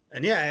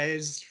yeah,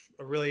 it's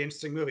a really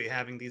interesting movie,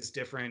 having these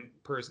different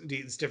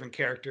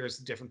characters,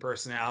 different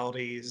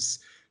personalities,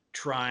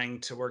 trying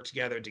to work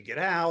together to get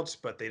out,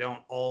 but they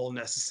don't all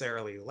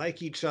necessarily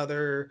like each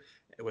other,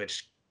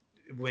 which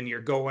when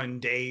you're going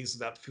days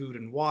without food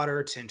and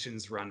water,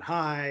 tensions run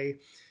high.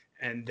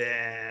 And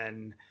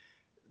then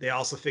they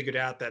also figure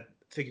out that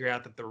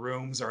the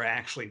rooms are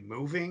actually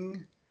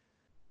moving.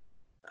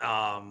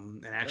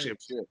 And actually,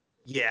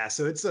 yeah,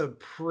 so it's a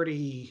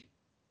pretty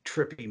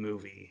trippy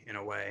movie in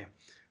a way.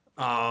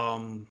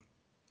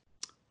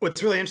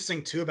 What's really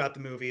interesting too about the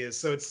movie is,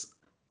 so it's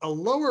a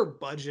lower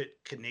budget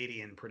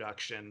Canadian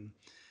production.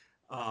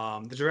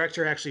 The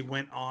director actually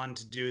went on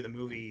to do the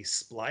movie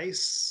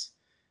Splice,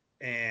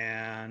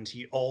 and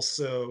he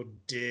also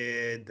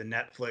did the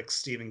Netflix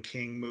Stephen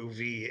King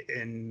movie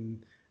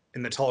in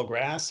the Tall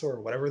Grass, or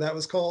whatever that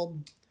was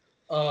called.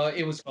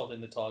 It was called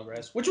In the Tall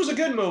Grass, which was a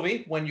good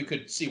movie when you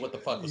could see what the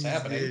fuck was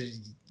happening.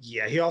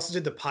 Yeah, he also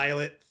did the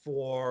pilot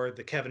for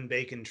the Kevin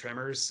Bacon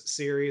Tremors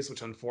series,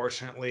 which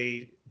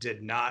unfortunately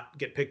did not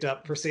get picked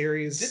up for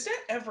series. Did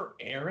that ever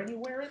air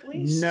anywhere at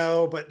least?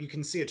 No, but you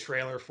can see a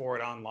trailer for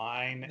it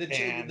online. The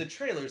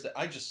trailers that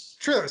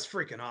trailer's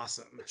freaking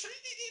awesome. It's like,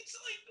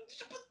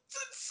 it's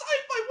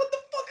sci-fi. What the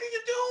fuck are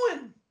you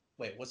doing?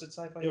 Wait, was it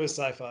sci-fi? It was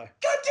sci-fi.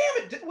 God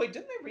damn it!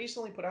 Didn't they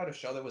recently put out a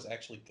show that was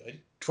actually good?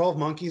 12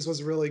 Monkeys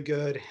was really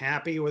good.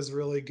 Happy was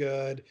really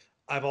good.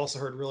 I've also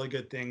heard really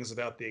good things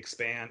about The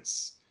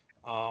Expanse.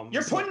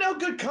 You're putting out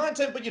good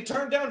content, but you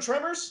turned down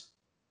Tremors?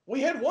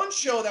 We had one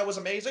show that was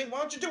amazing. Why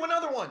don't you do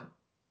another one?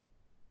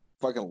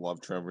 Fucking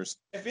love Tremors.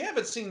 If you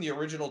haven't seen the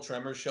original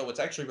Tremors show, it's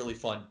actually really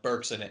fun.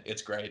 Burke's in it.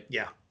 It's great.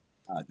 Yeah.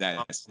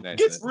 Nice.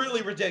 It's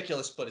really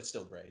ridiculous, but it's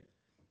still great.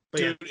 But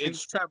dude, yeah,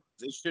 it's Tremors.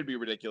 It should be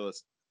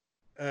ridiculous.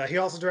 He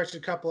also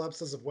directed a couple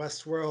episodes of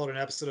Westworld, an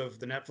episode of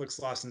the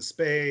Netflix Lost in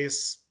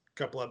Space, a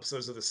couple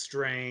episodes of The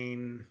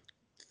Strain,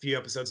 a few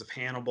episodes of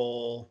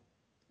Hannibal.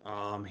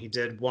 He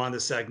did one of the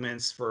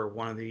segments for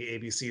one of the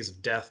ABCs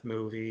of Death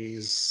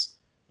movies.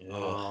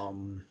 A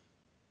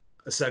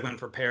segment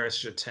for Paris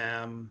Je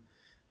T'aime.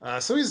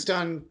 So he's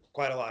done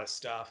quite a lot of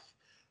stuff.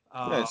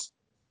 Nice.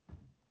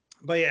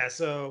 But yeah,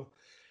 so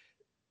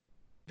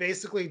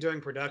basically during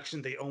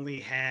production, they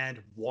only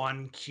had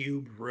one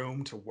cube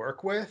room to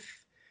work with.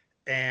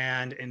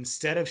 And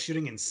instead of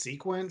shooting in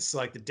sequence,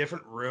 like the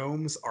different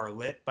rooms are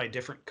lit by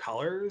different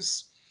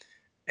colors.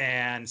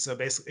 And so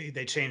basically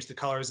they changed the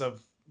colors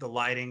of the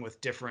lighting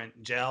with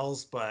different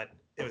gels, but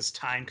it was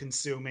time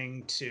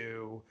consuming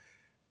to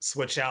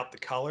switch out the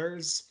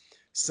colors.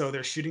 So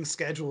their shooting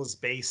schedule is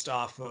based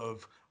off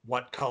of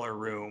what color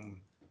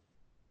room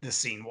the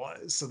scene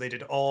was. So they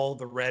did all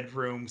the red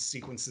room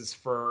sequences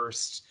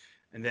first,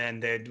 and then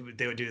they would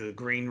do the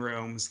green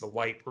rooms, the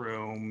white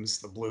rooms,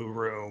 the blue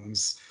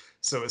rooms.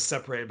 So it was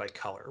separated by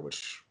color,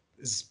 which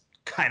is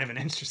kind of an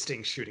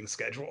interesting shooting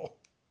schedule.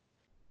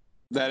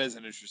 That is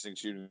an interesting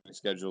shooting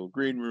schedule.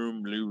 Green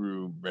room, blue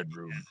room, red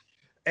room.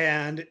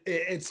 And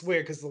it's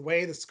weird because the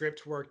way the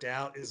script worked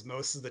out is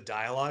most of the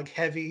dialogue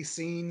heavy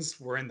scenes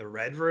were in the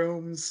red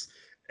rooms,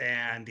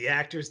 and the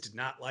actors did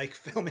not like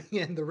filming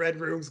in the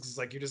red rooms because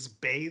like you're just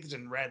bathed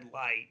in red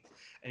light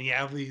and you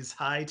have these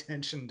high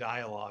tension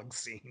dialogue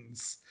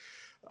scenes.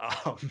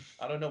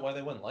 I don't know why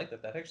they wouldn't like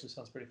that. That actually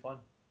sounds pretty fun.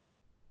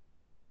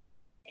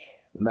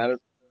 Not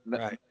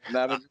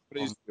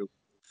everybody's do.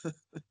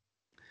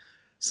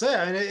 So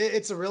yeah, and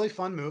it's a really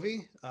fun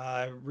movie.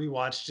 I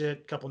rewatched it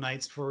a couple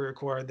nights before we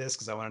recorded this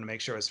because I wanted to make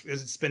sure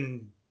it's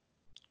been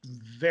a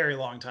very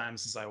long time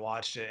since I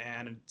watched it,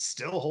 and it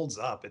still holds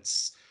up.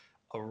 It's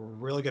a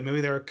really good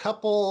movie. There are a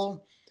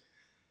couple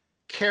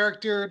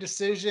character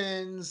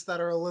decisions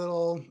that are a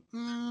little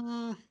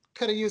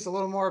could have used a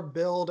little more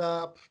build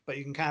up, but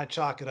you can kind of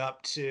chalk it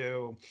up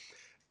to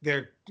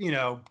their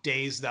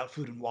days without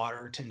food and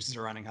water, tensions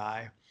are running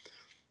high.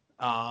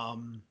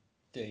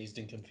 Dazed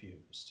and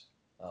confused.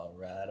 All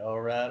right,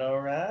 all right, all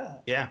right.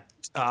 Yeah.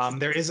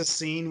 There is a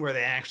scene where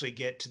they actually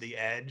get to the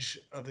edge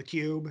of the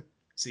cube,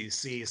 so you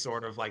see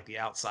sort of like the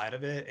outside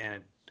of it,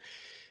 and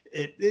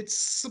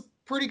it's a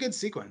pretty good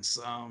sequence.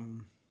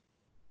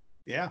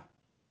 Yeah.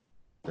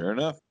 Fair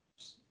enough.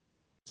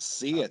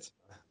 See it.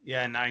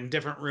 Yeah, 9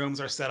 different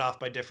rooms are set off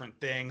by different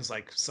things.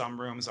 Like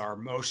some rooms are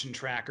motion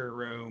tracker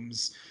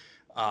rooms.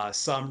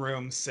 Some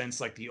rooms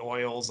sense like the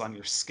oils on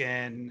your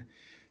skin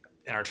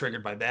and are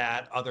triggered by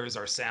that. Others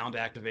are sound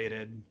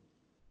activated.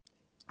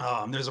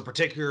 There's a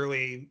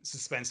particularly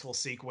suspenseful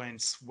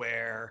sequence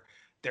where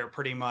they're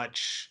pretty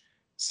much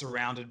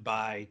surrounded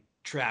by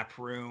trap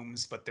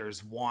rooms, but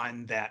there's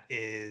one that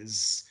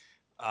is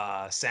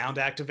sound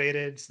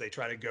activated. So they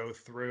try to go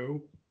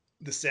through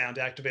the sound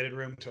activated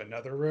room to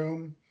another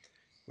room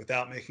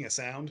without making a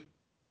sound.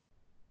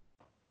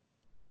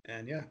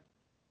 And yeah.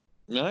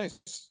 Nice.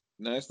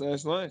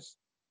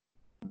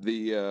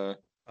 The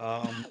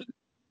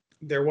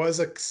There was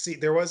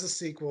a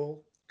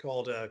sequel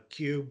called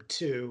Cube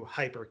 2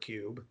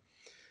 Hypercube,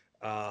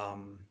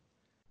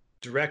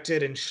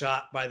 directed and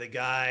shot by the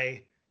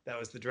guy that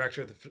was the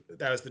director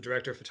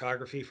of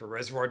photography for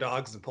Reservoir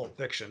Dogs and Pulp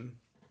Fiction.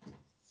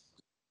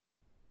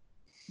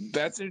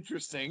 That's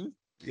interesting.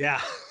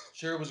 Yeah.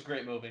 Sure, it was a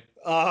great movie.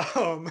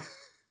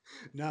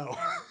 No.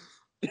 How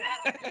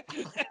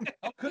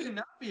could it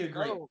not be a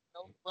great? No,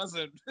 it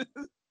wasn't.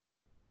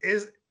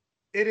 It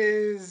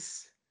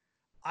is,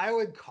 I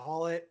would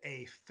call it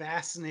a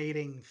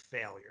fascinating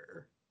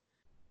failure.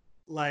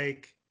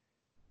 Like,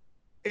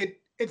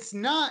 it's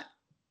not,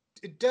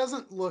 it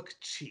doesn't look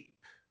cheap.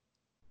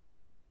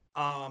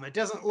 It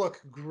doesn't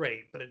look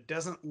great, but it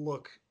doesn't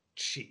look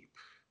cheap.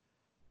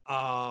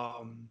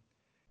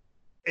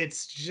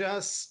 It's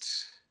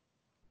just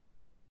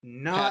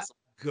not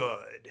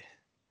good.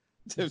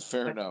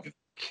 Fair enough. You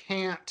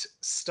can't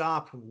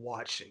stop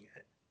watching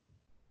it.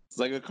 It's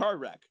like a car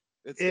wreck.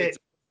 It's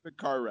a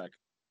car wreck.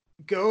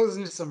 Goes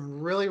into some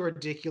really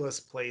ridiculous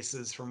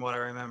places from what I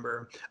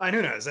remember.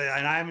 Who knows?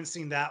 And I haven't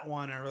seen that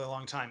one in a really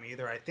long time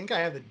either. I think I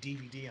have the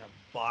DVD in a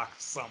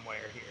box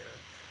somewhere here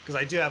because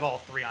I do have all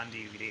 3 on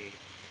DVD.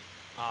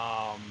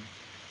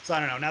 So I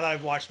don't know. Now that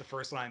I've watched the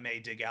first one, I may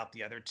dig out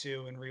the other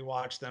 2 and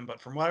rewatch them. But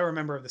from what I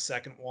remember of the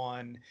second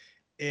one,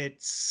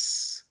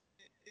 it's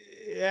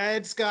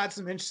got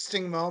some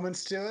interesting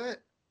moments to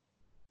it.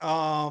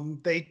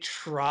 They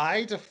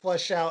try to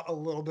flesh out a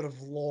little bit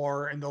of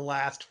lore in the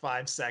last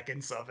 5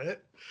 seconds of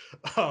it.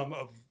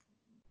 I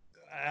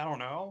don't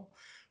know.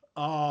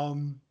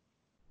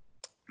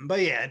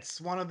 But yeah,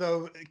 it's one of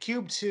those.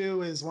 Cube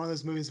 2 is one of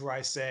those movies where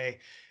I say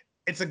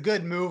it's a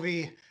good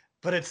movie,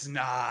 but it's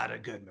not a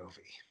good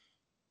movie.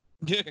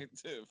 Yeah,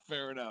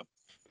 fair enough.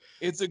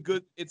 It's an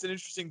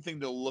interesting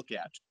thing to look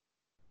at.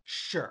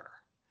 Sure.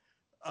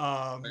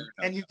 And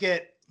you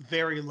get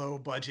very low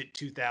budget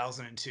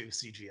 2002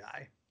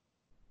 CGI.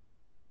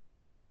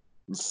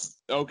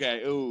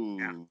 Okay.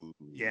 Ooh.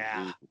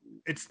 Yeah. Ooh.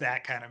 It's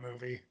that kind of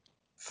movie.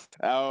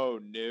 Oh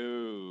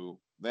no.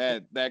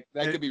 That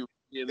could be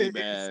really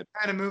bad. It's the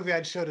kind of movie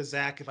I'd show to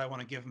Zach if I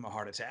want to give him a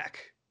heart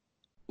attack.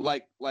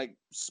 Like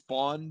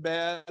Spawn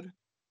bad?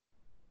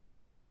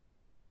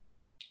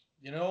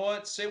 You know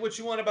what? Say what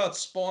you want about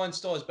Spawn,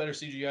 still has better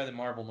CGI than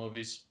Marvel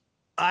movies.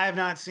 I have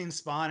not seen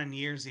Spawn in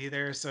years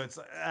either, so it's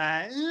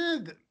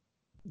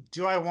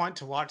do I want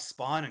to watch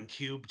Spawn and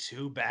Cube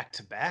 2 back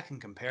to back and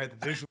compare the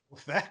visual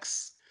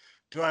effects?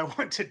 Do I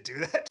want to do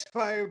that to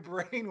my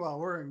brain while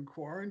we're in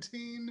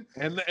quarantine?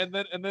 And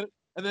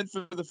then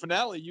for the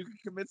finale, you can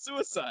commit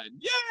suicide.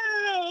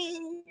 Yay!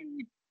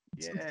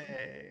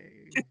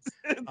 Yay!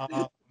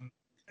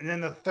 And then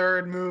the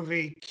third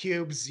movie,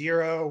 Cube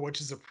Zero,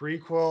 which is a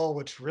prequel,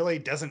 which really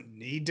doesn't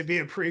need to be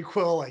a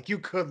prequel. Like you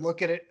could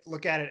look at it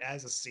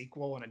as a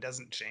sequel, and it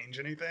doesn't change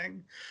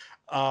anything.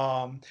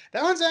 That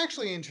one's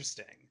actually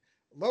interesting.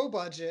 Low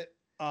budget,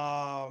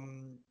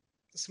 some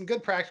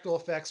good practical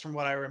effects from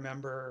what I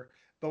remember.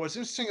 But what's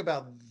interesting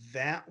about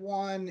that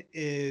one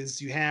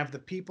is you have the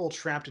people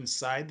trapped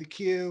inside the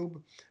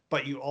cube,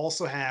 but you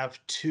also have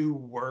 2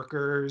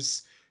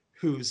 workers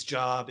whose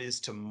job is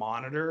to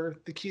monitor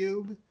the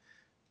cube.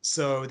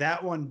 So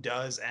that one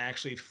does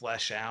actually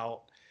flesh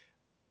out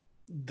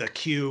the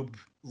cube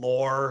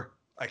lore.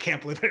 I can't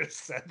believe I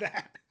just said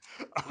that.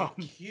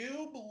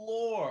 Cube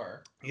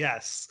lore.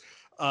 Yes.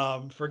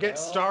 Forget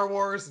Star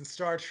Wars and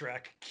Star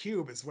Trek.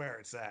 Cube is where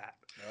it's at.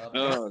 I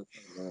don't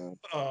know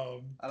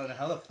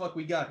how the fuck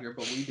we got here,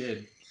 but we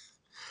did.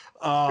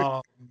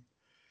 But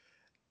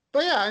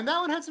yeah, and that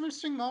one had some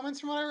interesting moments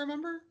from what I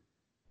remember.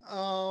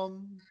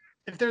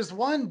 If there's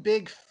one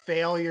big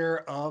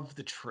failure of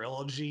the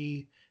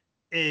trilogy,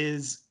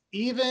 is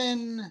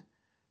even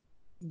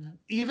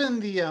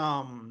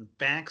the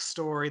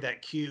backstory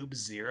that Cube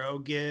Zero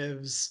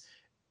gives,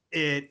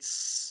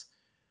 it's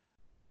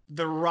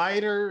the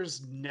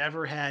writers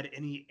never had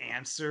any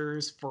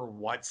answers for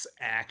what's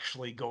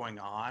actually going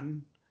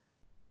on.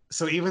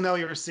 So even though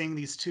you're seeing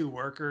these two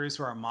workers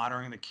who are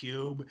monitoring the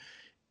cube,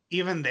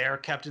 even they're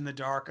kept in the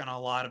dark on a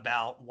lot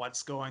about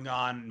what's going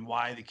on and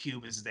why the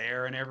cube is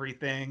there and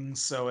everything.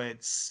 So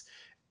it's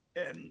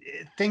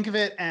think of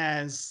it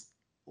as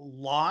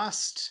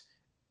Lost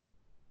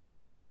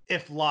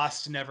if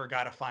Lost never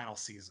got a final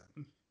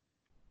season.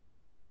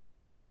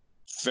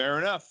 Fair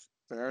enough.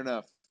 Fair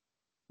enough.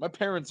 My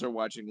parents are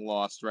watching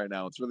Lost right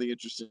now. It's really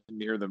interesting to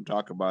hear them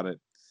talk about it.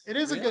 It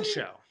is a good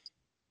show.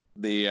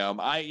 You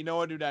know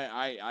what, dude?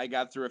 I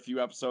got through a few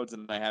episodes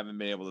and I haven't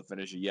been able to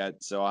finish it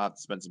yet, so I'll have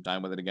to spend some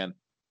time with it again.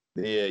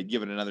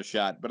 Give it another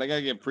shot, but I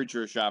gotta give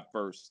Preacher a shot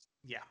first.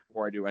 Yeah.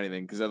 Before I do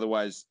anything, because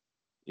otherwise,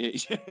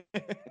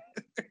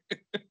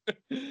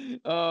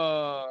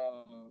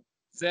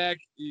 Zach,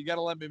 you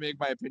gotta let me make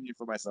my opinion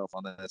for myself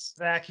on this.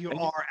 Zach, you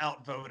are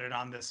outvoted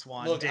on this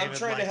one. Look, David I'm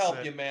trying to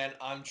help you, man.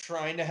 I'm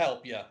trying to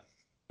help you.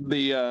 But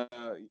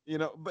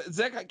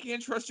Zach, I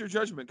can't trust your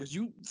judgment because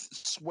you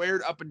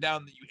sweared up and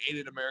down that you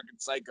hated American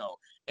Psycho,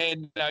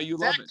 and now you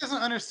love Zach it.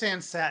 doesn't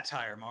understand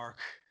satire, Mark.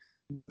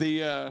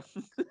 He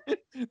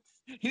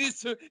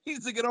needs to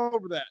get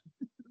over that.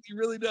 He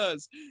really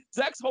does.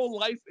 Zach's whole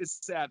life is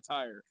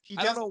satire.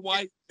 I don't know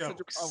why he's such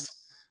a problem.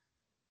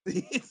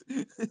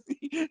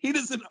 He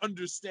doesn't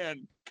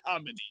understand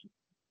comedy.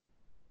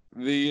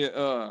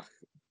 The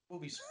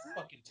movie's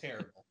fucking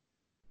terrible.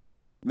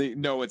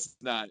 No, it's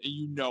not.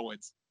 You know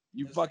it.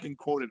 You fucking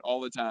quote it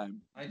all the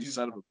time. You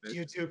son of a bitch.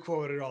 You do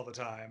quote it all the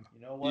time. You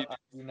know what? I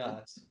do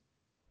not.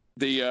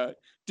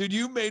 Dude,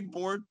 you made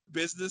more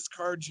business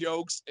card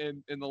jokes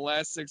in the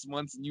last 6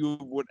 months than you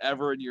would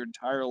ever in your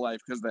entire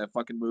life because of that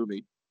fucking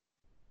movie.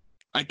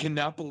 I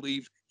cannot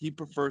believe he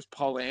prefers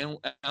Paul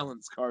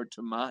Allen's card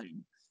to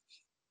mine.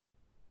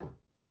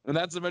 And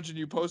not to mention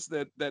you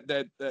posted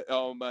that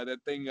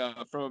thing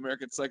from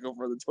American Psycho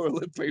for the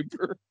toilet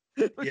paper.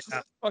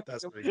 Yeah,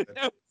 that's pretty good.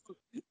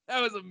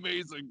 That was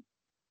amazing.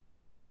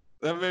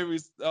 That made me.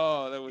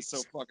 Oh, that was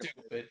so fucking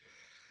stupid.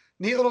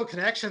 Neat little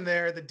connection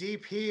there. The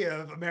DP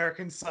of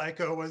American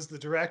Psycho was the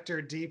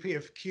director DP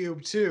of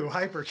Cube 2,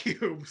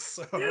 Hypercube.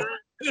 So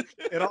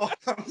it all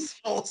comes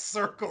full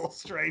circle,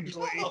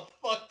 strangely. How the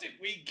fuck did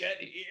we get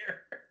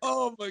here?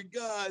 Oh my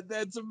god,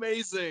 that's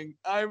amazing.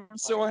 I'm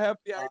so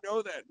happy I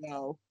know that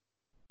now.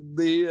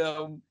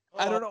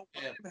 I don't know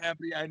why I'm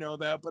happy I know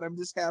that, but I'm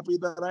just happy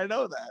that I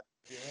know that.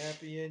 You're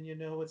happy and you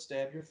know it,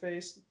 stab your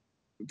face?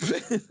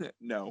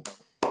 No.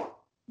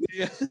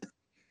 Yeah.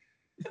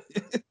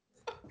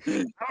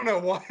 I don't know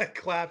why I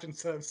clapped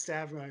instead of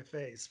stabbing my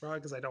face. Probably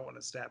because I don't want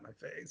to stab my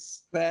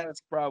face.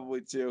 That's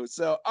probably too.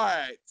 So all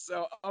right.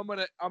 So I'm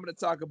gonna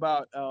talk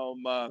about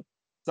mine.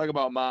 And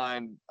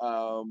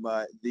I'm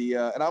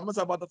gonna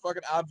talk about the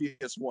fucking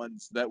obvious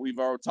ones that we've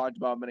already talked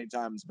about many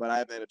times, but I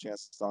haven't had a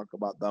chance to talk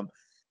about them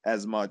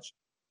as much.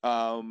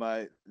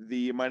 My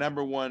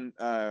number one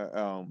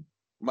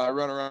my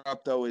runner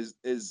up though is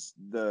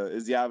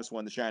the obvious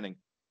one, The Shining.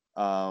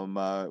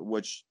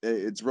 Which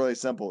it's really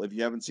simple. If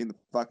you haven't seen the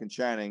fucking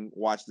Shining,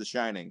 watch The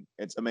Shining.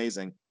 It's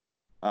amazing.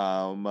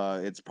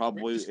 It's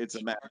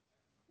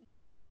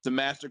a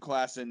master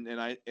class in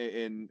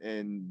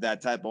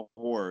that type of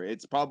horror.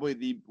 It's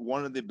probably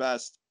one of the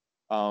best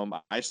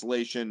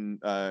isolation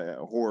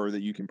horror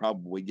that you can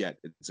probably get.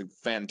 It's a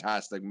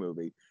fantastic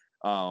movie.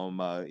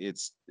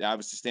 It's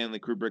obviously Stanley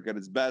Kubrick at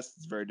his best.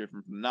 It's very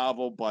different from the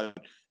novel, but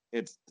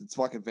it's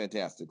fucking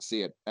fantastic.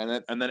 See it,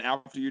 and then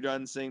after you're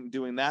done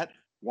doing that,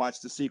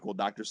 watch the sequel,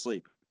 Doctor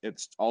Sleep.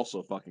 It's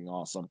also fucking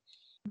awesome.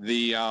 My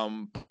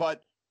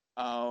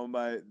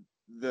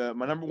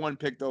number one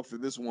pick though for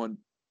this one,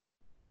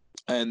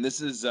 and this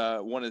is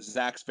one of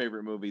Zach's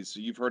favorite movies, so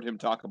you've heard him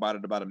talk about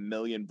it about 1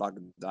 million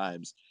fucking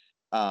times.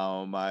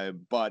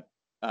 But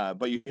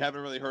you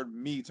haven't really heard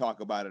me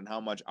talk about it and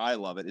how much I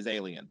love it. Is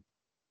Alien.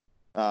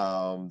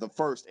 The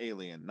first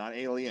Alien, not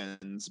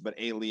Aliens, but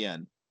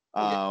Alien.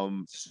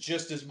 It's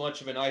just as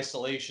much of an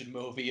isolation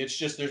movie. It's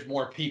just there's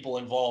more people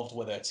involved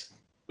with it.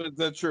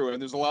 That's true,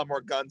 and there's a lot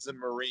more guns and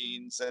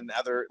Marines and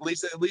other. At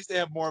least they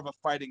have more of a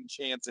fighting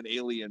chance in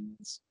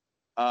Aliens.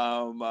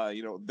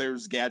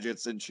 There's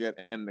gadgets and shit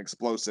and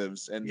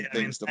explosives and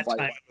things to fight.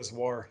 Time it was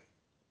war.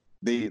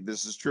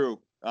 This is true.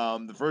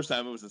 The first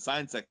time it was a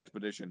science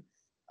expedition.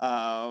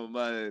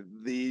 But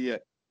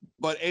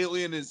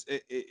Alien is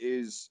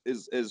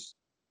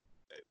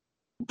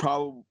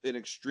probably an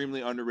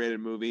extremely underrated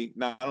movie.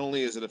 Not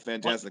only is it a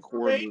fantastic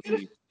horror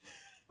movie,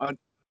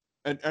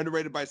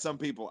 underrated by some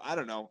people. I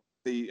don't know.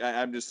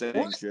 I'm just saying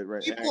what shit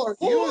right people now. are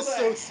you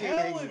associating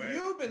hell have with?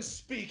 You been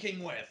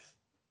speaking with?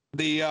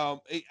 You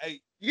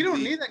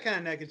don't need that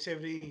kind of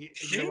negativity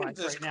in your life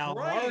right now,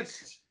 Mark.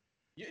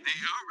 Your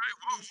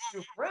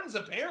friends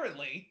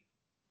apparently.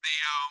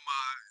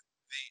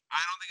 I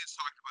don't think it's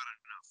talked about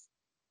enough.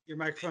 Your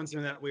microphone's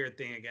doing that weird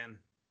thing again.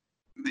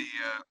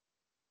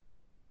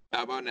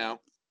 How about now?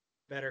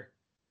 Better.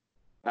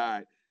 All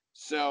right.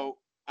 So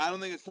I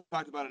don't think it's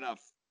talked about enough.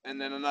 And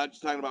then I'm not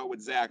just talking about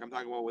with Zach. I'm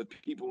talking about with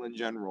people in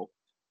general.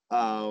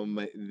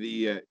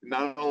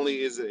 Not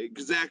only is it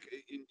Zach,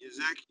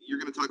 you're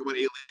going to talk about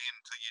Alien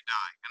until you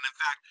die, and in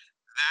fact,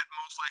 that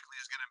most likely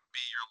is going to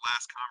be your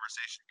last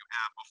conversation you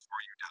have before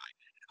you die.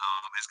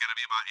 It's going to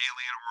be about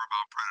Alien or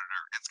about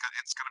Predator. It's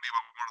going to be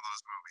about one of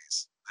those movies.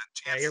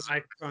 Yeah, your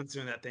microphone's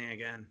doing that thing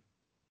again.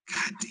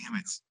 God damn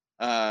it.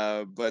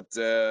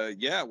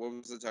 Yeah, what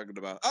was I talking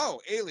about? Oh,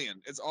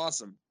 Alien. It's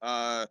awesome.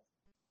 And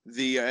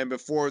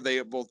before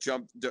they both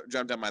jumped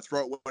down my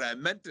throat, what I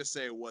meant to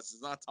say was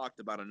it's not talked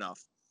about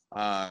enough.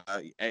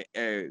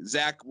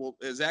 Zach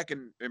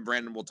and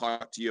Brandon will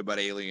talk to you about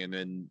Alien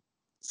and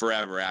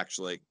forever.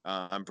 Actually,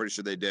 I'm pretty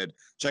sure they did.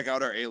 Check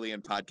out our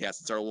Alien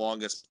podcast. It's our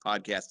longest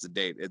podcast to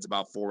date. It's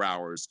about 4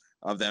 hours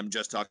of them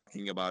just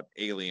talking about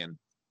Alien,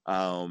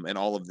 and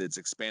all of its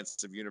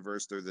expansive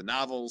universe through the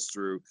novels,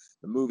 through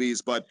the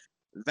movies. But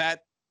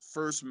that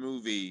first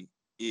movie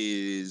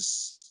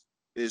is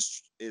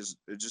just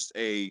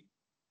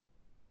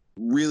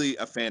really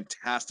a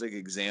fantastic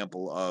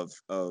example of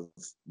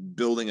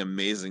building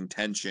amazing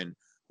tension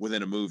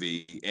within a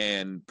movie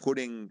and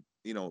putting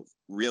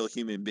real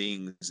human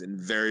beings in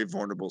very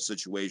vulnerable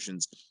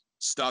situations,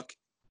 stuck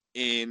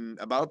in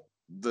about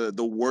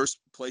the worst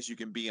place you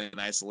can be in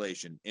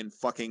isolation, in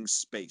fucking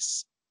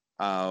space.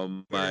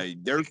 Hear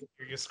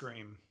you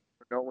scream.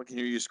 No one can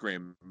hear you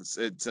scream.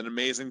 It's an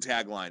amazing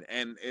tagline,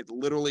 and it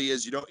literally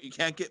is. You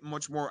can't get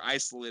much more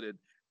isolated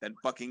than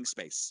fucking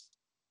space.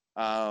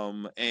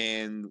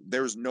 And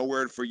there's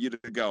nowhere for you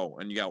to go,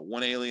 and you got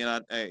one alien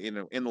on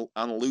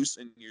on a loose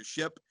in your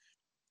ship,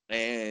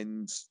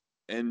 and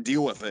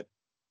deal with it.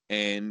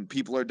 And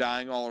people are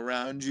dying all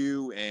around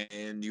you,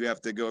 and you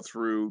have to go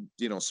through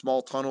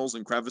small tunnels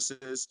and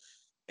crevices,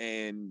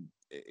 and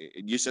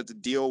you just have to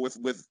deal with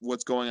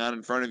what's going on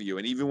in front of you.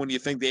 And even when you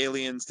think the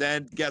alien's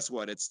dead, guess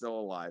what? It's still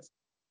alive.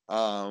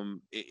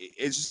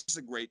 It's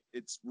just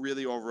it's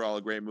really overall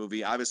a great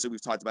movie. Obviously,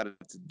 we've talked about it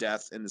to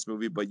death in this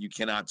movie, but you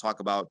cannot talk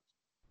about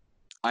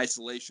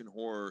isolation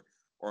horror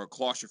or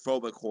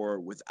claustrophobic horror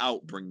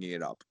without bringing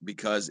it up,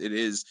 because it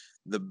is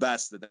the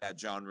best that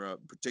genre,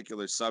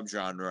 particular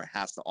subgenre,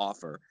 has to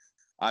offer.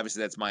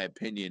 Obviously, that's my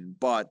opinion,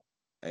 but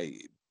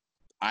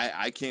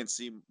I can't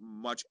see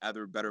much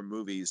other better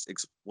movies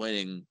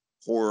explaining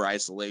horror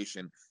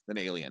isolation than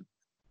Alien.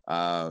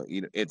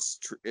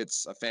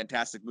 It's a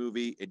fantastic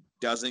movie. It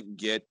doesn't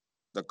get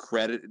the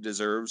credit it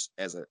deserves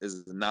as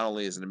not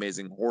only as an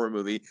amazing horror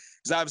movie,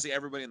 because obviously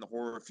everybody in the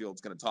horror field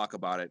is going to talk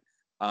about it.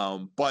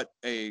 But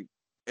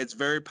it's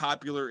very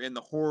popular in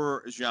the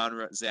horror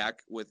genre,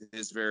 Zach, with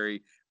his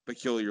very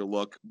peculiar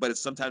look, but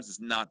sometimes it's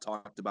not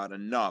talked about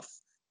enough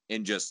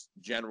in just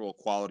general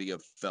quality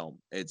of film.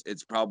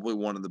 It's probably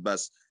one of the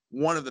best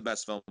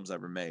films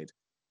ever made.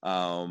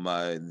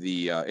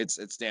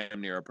 It's damn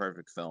near a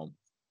perfect film.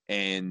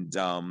 And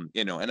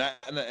when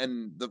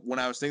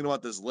I was thinking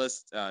about this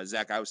list,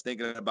 Zach, I was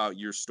thinking about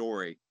your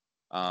story,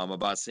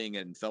 about seeing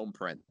it in film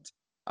print,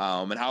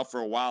 and how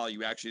for a while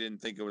you actually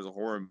didn't think it was a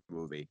horror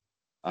movie.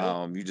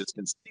 You just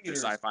considered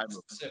sci-fi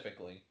movie.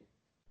 Specifically.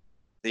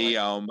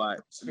 Oh my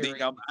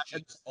god!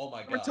 Tell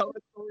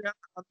that story on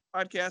the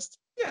podcast.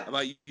 Yeah,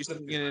 about you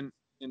seeing it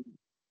in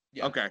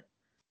yeah. Okay.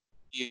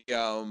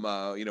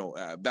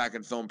 Back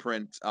in film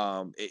print.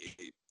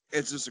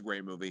 It's just a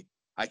great movie.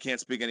 I can't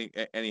speak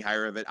any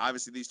higher of it.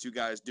 Obviously, these two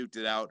guys duked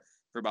it out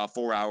for about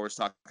 4 hours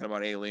talking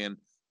about Alien,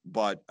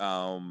 but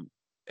I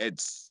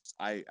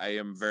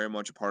am very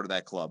much a part of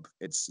that club.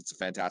 It's a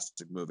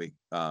fantastic movie.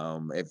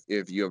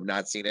 If you have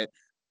not seen it,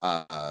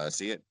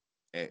 see it.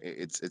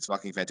 It's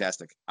fucking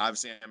fantastic.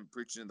 Obviously, I'm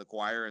preaching to the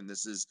choir, and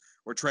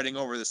we're treading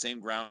over the same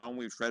ground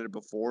we've treaded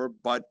before,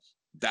 but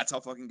that's how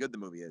fucking good the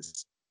movie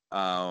is.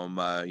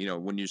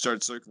 When you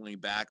start circling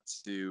back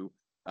to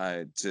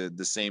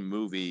the same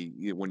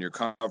movie, when you're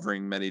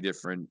covering many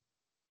different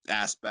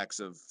aspects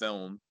of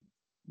film,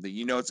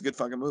 it's a good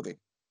fucking movie.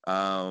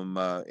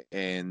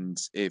 And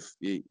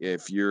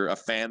if you're a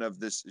fan of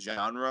this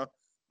genre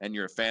and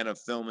you're a fan of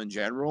film in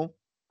general,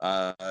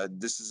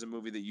 this is a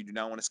movie that you do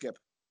not want to skip.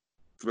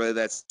 It's really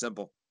that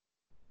simple.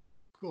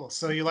 Cool.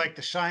 So you like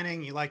The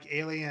Shining, you like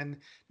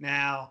Alien.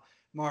 Now,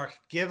 Mark,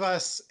 give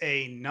us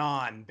a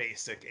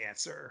non-basic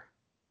answer.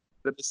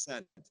 The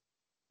Descent.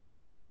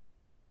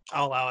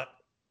 I'll allow it.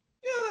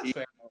 Yeah, that's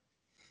fair.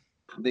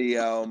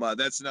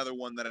 That's another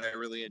one that I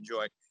really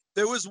enjoy.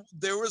 There was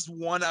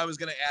one I was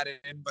going to add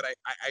in, but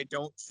I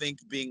don't think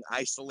being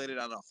isolated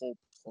on a whole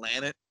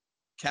planet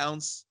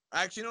counts.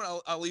 Actually,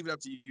 I'll leave it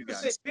up to you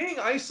guys. Being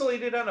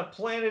isolated on a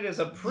planet is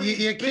a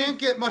pretty. You can't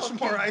get much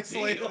more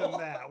isolated than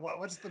that.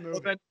 What's the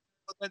movie?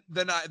 Well,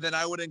 then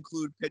I would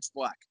include Pitch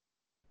Black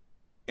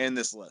in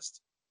this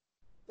list.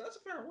 That's a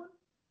fair one.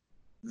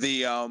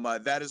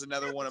 That is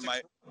another one of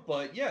my.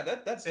 But yeah,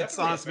 that's. It's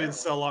honestly been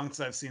so long since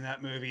I've seen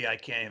that movie. I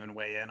can't even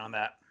weigh in on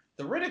that.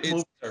 The Riddick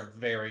movies are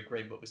very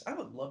great movies. I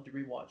would love to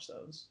rewatch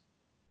those.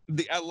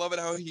 I love it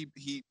how he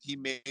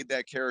made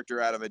that character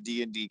out of a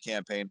D&D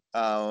campaign.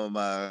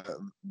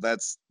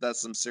 That's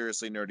some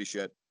seriously nerdy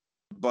shit.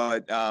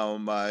 But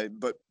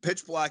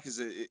Pitch Black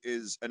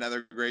is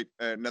another great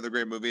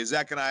movie.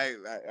 Zach and I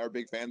are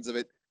big fans of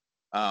it.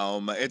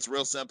 It's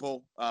real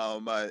simple.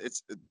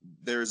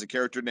 There's a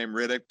character named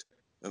Riddick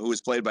who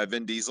is played by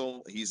Vin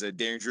Diesel. He's a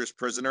dangerous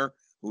prisoner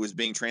who is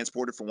being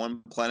transported from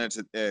one planet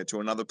to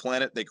another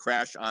planet. They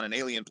crash on an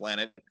alien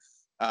planet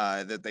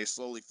that they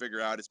slowly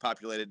figure out is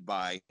populated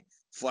by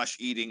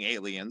flesh-eating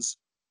aliens,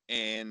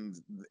 and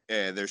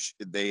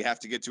they have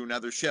to get to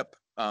another ship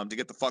to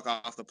get the fuck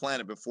off the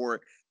planet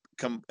before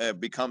it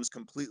becomes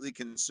completely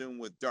consumed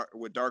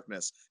with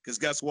darkness. Because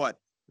guess what?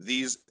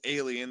 These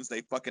aliens,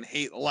 they fucking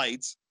hate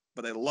light,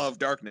 but they love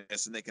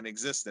darkness and they can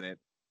exist in it.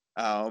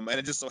 And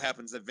it just so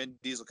happens that Vin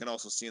Diesel can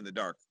also see in the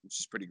dark, which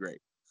is pretty great.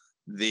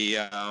 It's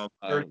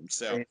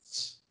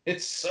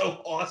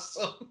so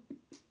awesome.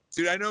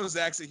 Dude, I know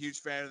Zach's a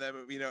huge fan of that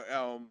movie.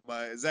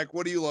 Zach,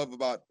 what do you love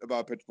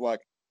about Pitch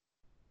Black?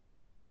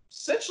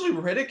 Essentially,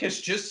 Riddick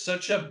is just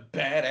such a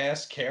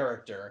badass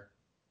character.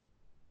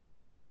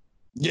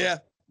 Yeah,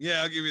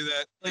 I'll give you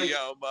that.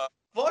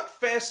 Fuck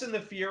Fast and the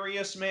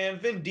Furious, man.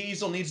 Vin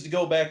Diesel needs to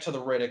go back to the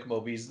Riddick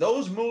movies.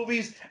 Those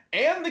movies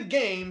and the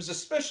games,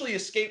 especially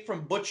Escape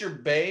from Butcher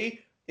Bay,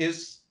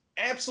 is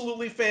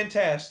absolutely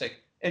fantastic.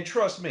 And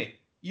trust me,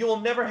 you will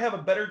never have a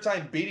better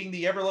time beating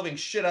the ever-loving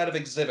shit out of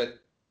Exhibit.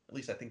 At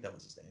least I think that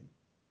was his name.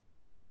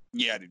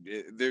 Yeah,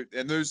 dude.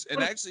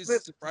 Actually,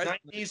 surprisingly,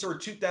 90s or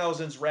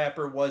 2000s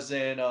rapper was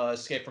in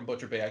Escape from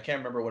Butcher Bay. I can't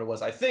remember what it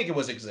was. I think it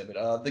was Exhibit.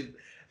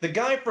 The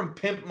guy from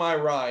Pimp My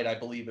Ride, I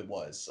believe it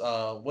was.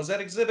 Was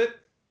that Exhibit?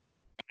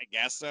 I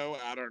guess so.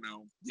 I don't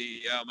know.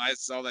 I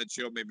saw that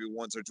show maybe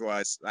once or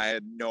twice. I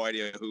had no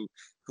idea who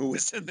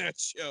was in that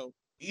show.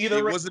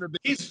 Either way, wasn't a big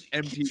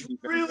he's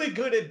really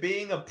good at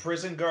being a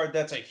prison guard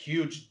that's a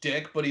huge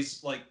dick, but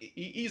he's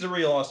a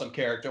real awesome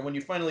character. When you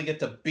finally get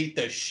to beat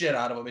the shit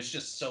out of him, it's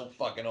just so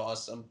fucking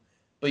awesome.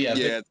 But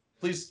yeah.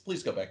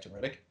 Please go back to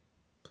Riddick.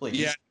 Please.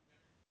 Yeah.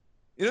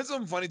 You know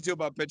something funny too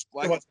about Pitch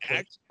Black?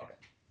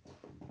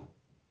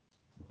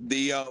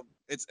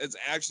 It's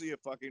actually a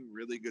fucking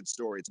really good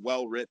story. It's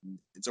well written.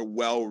 It's a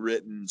well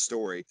written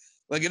story.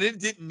 Like, and it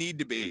didn't need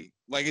to be.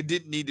 Like, it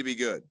didn't need to be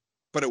good,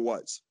 but it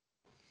was.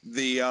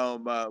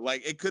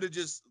 It could have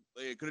just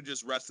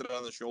rested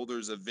on the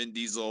shoulders of Vin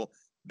Diesel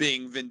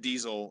being Vin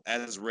Diesel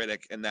as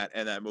Riddick in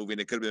that movie, and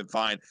it could have been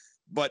fine.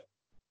 But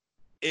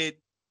and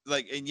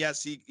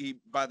yes, he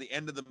by the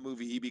end of the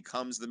movie he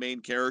becomes the main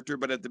character,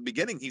 but at the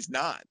beginning he's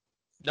not.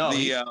 No,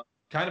 he's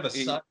kind of a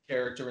side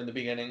character in the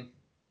beginning.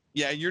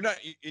 Yeah,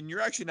 and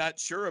you're actually not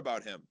sure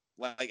about him,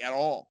 like, at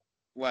all.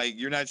 Like,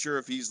 you're not sure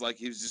if he's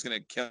just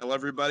gonna kill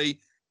everybody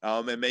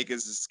and make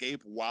his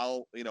escape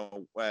while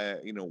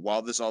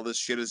all this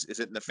shit is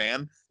hitting the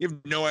fan. You have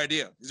no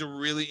idea. He's a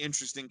really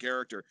interesting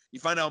character. You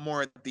find out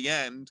more at the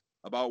end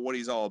about what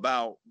he's all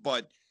about,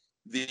 but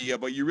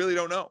you really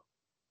don't know.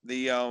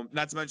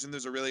 Not to mention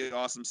there's a really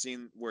awesome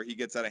scene where he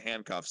gets out of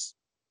handcuffs.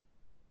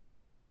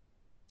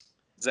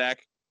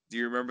 Zach, do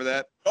you remember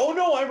that? Oh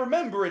no, I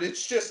remember it.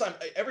 It's just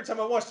every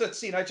time I watch that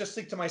scene, I just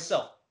think to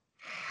myself,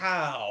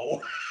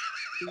 how?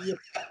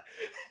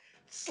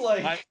 It's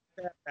like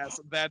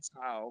that's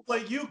how.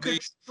 Like, you could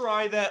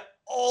try that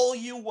all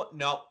you want.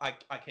 No, I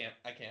can't.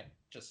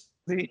 Just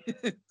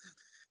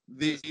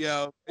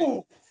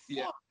oh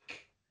yeah. Fuck.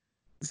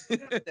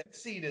 That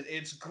scene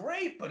it's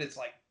great, but it's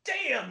like,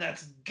 damn,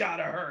 that's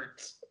gotta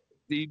hurt.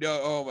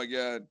 Oh my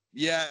god.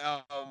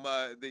 Yeah.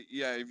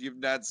 If you've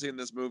not seen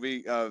this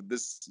movie,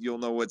 you'll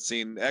know what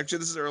scene. Actually,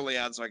 this is early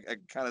on, so I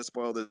kind of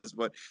spoiled this,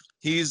 but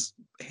he's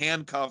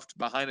handcuffed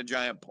behind a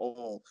giant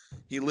pole.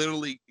 He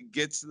literally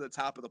gets to the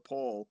top of the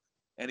pole,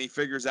 and he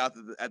figures out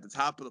that at the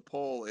top of the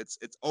pole, it's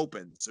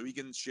open, so he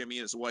can shimmy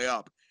his way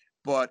up.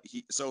 But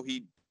he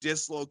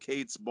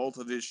dislocates both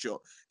of his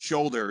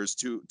shoulders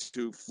to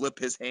flip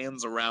his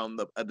hands around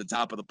at the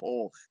top of the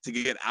pole to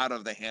get out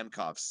of the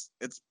handcuffs.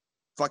 It's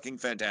fucking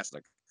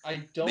fantastic.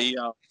 I don't think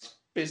it's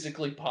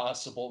physically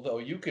possible, though.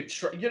 You could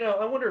try.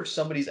 I wonder if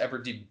somebody's ever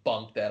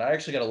debunked that. I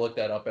actually got to look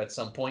that up at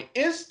some point.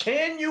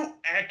 Can you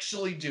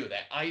actually do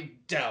that? I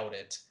doubt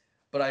it,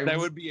 but that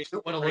would be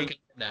want to look at it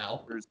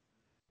now.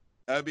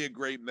 That would be a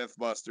great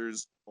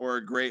Mythbusters or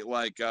a great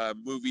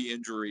movie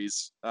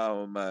injuries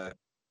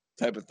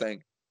type of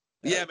thing.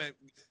 Yeah, man.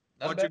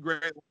 Bunch of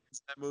great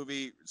that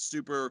movie.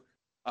 Super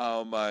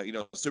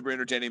super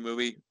entertaining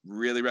movie.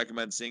 Really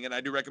recommend seeing it.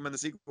 I do recommend the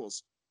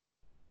sequels.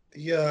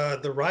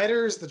 The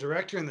writers, the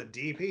director, and the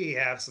DP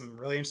have some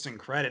really interesting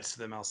credits to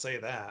them. I'll say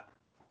that.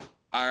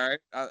 All right,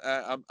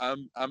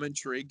 I'm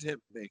intrigued. Hit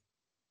me.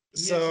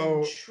 So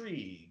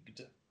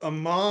intrigued.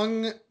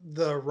 Among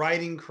the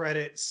writing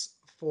credits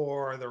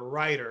for the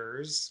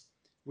writers,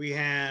 we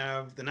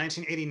have the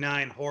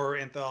 1989 horror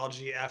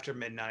anthology After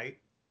Midnight.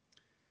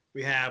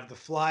 We have The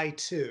Fly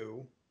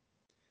 2.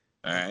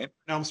 All right.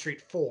 Elm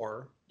Street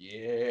 4.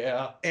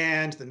 Yeah.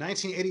 And the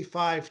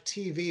 1985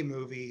 TV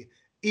movie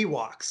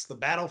Ewoks: The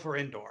Battle for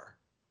Endor.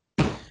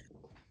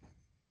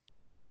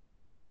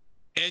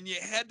 And you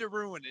had to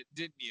ruin it,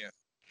 didn't you?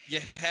 You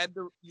had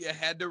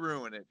to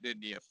ruin it,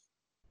 didn't you?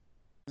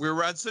 We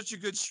were on such a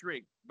good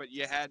streak, but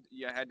you had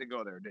to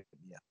go there, didn't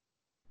you?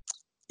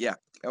 Yeah.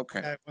 Okay.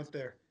 I went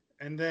there.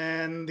 And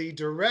then the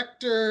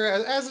director,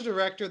 as a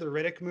director, the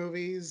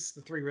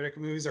three Riddick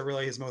movies are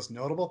really his most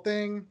notable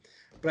thing.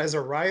 But as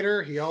a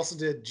writer, he also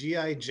did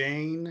G.I.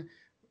 Jane,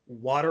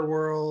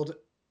 Waterworld,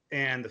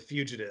 and The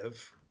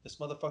Fugitive. This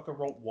motherfucker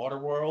wrote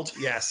Waterworld.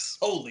 Yes.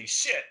 Holy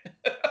shit.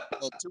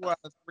 Well, 2 out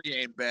of 3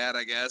 ain't bad,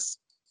 I guess.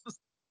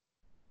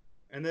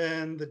 And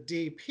then the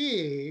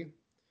DP,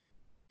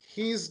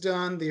 he's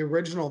done the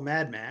original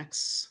Mad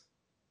Max,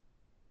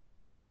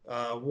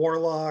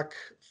 Warlock,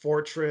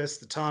 Fortress,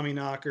 The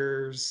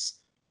Tommyknockers,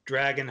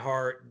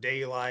 Dragonheart,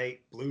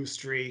 Daylight, Blue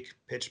Streak,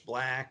 Pitch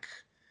Black,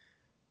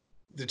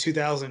 the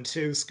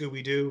 2002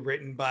 Scooby-Doo,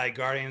 written by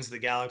Guardians of the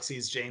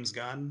Galaxy's James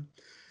Gunn,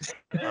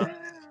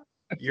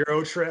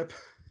 Euro Trip,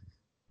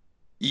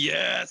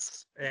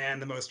 Yes.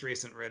 and the most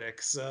recent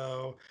Riddick.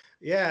 So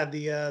yeah,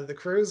 the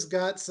crew's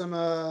got some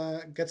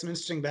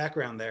interesting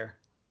background there.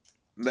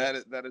 That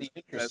is The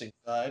interesting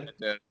side.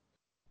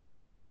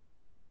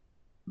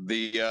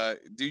 The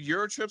dude,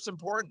 Eurotrip's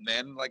important,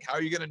 man. Like, how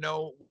are you gonna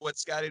know what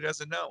Scotty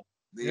doesn't know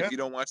if you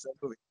don't watch that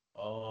movie?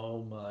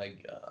 Oh my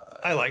god.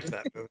 I liked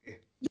that movie.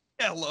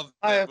 Yeah, I love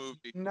I that have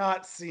movie.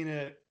 not seen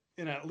it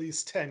in at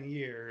least 10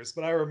 years,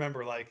 but I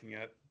remember liking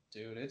it.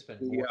 Dude, it's been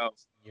more than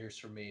years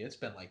for me. It's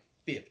been like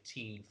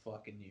 15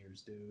 fucking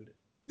years, dude.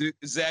 Dude,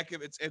 Zach,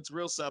 it's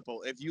real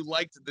simple. If you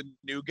liked The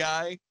New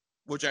Guy,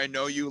 which I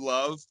know you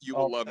love, you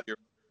will love your.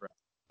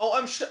 Oh,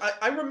 I'm sure.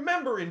 I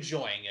remember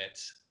enjoying it,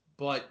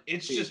 but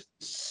it's just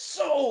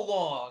so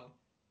long.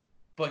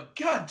 But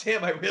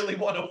goddamn, I really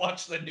want to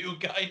watch The New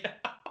Guy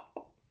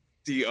now.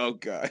 Oh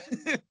god.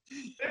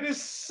 It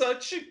is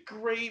such a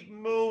great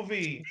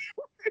movie.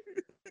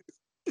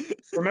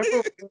 Remember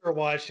when we were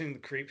watching the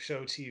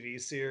Creepshow TV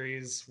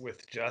series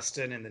with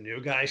Justin and the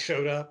new guy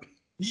showed up?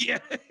 Yeah,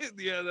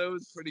 that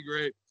was pretty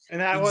great.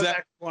 And that was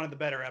actually one of the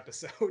better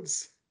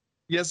episodes.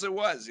 Yes, it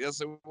was.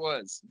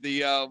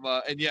 The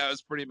and yeah, it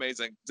was pretty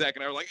amazing. Zach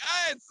and I were like,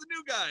 it's the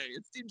new guy.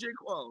 It's DJ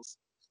Qualls.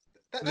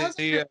 That was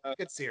a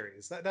good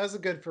series. That was a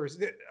good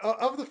first.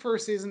 Of the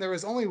first season, there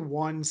was only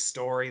one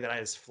story that I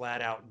just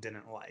flat out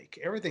didn't like.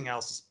 Everything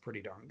else is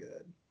pretty darn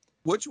good.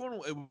 Which one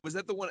was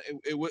that? The one?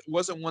 It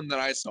wasn't one that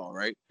I saw,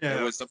 right?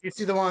 Yeah. It was you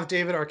see the one with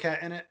David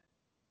Arquette in it?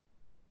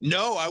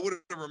 No, I would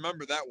have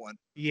remembered that one.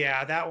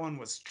 Yeah, that one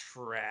was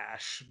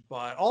trash,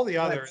 but all the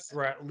others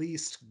were at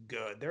least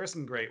good. There are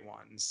some great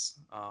ones.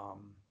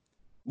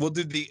 Well,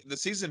 dude, the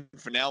season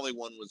finale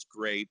one was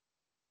great.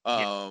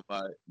 The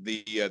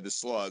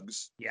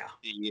slugs. Yeah.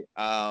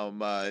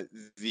 And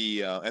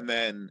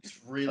then it's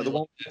really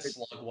the that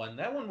slug one.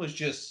 That one was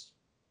just.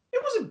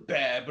 It wasn't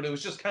bad, but it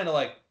was just kind of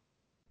like.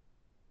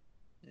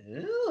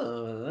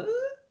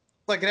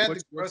 Like it had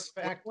the gross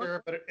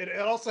factor, but it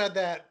also had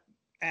that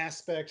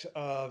aspect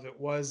of it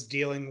was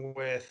dealing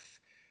with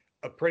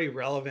a pretty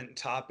relevant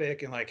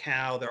topic and like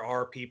how there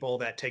are people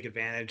that take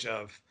advantage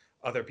of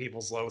other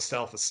people's low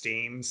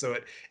self-esteem. So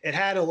it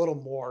had a little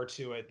more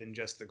to it than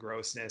just the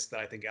grossness that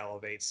I think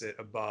elevates it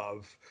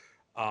above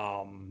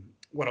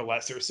what a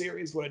lesser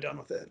series would have done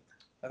with it.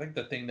 I think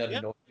the thing that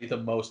annoyed me the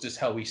most is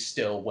how we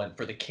still went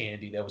for the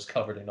candy that was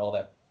covered in all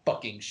that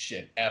fucking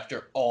shit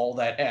after all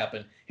that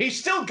happened. He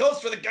still goes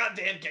for the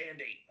goddamn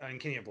candy. And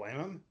can you blame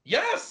him?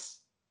 Yes.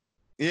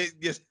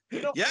 Yes.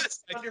 You know,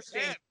 yes. I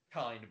understand,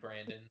 kind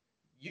Brandon.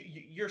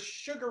 Your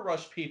sugar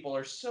rush people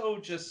are so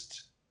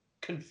just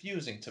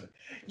confusing to me.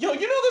 Yo,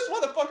 you know this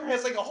motherfucker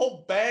has like a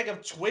whole bag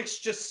of Twix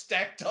just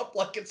stacked up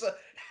like it's like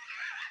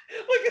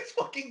it's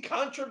fucking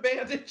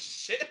contraband and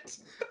shit.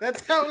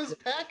 That's how it's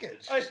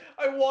packaged.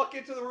 I walk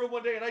into the room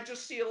one day and I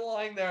just see it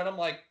lying there and I'm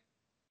like,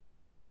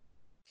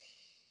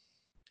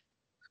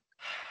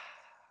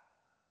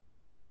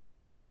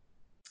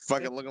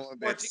 fucking looking like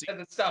that.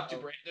 That stopped you,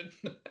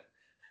 Brandon.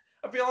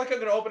 I feel like I'm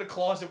gonna open a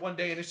closet one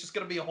day and it's just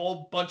gonna be a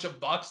whole bunch of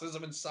boxes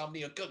of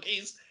insomnia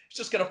cookies. It's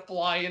just gonna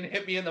fly and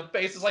hit me in the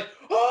face. It's like,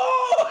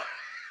 oh!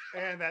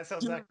 And that's how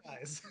Zach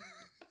dies.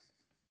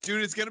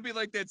 Dude, it's gonna be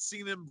like that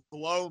scene in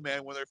Blow,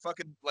 man, where they're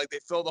fucking like they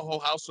fill the whole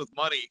house with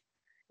money,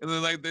 and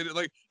then like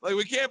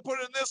we can't put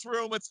it in this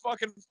room. It's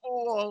fucking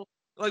full.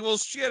 Like, well,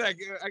 shit. I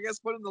guess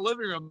put it in the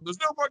living room. There's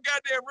no more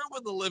goddamn room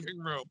in the living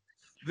room.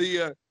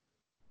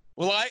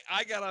 Well,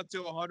 I got up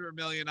to 100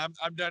 million. I'm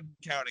done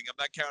counting. I'm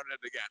not counting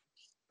it again.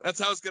 That's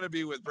how it's gonna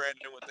be with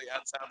Brandon with the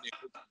insomnia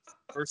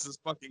versus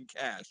fucking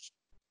cash.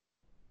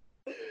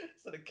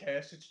 Instead of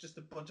cash, it's just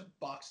a bunch of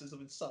boxes of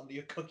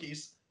insomnia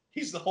cookies.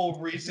 He's the whole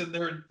reason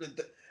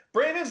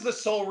Brandon's the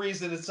sole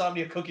reason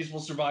insomnia cookies will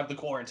survive the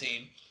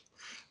quarantine.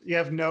 You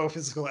have no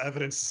physical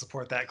evidence to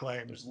support that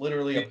claim. There's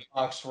literally a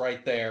box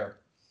right there.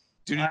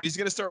 Dude, he's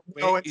gonna start.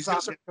 He's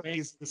gonna start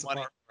cookies this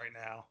money right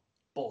now.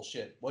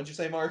 Bullshit. What'd you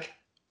say, Mark?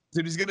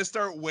 Dude, he's gonna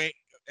start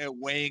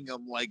weighing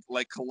them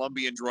like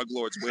Colombian drug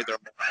lords with them.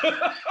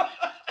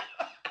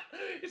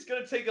 He's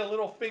gonna take a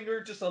little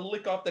finger, just a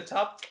lick off the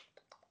top.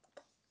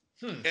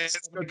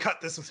 It's gonna cut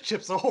this with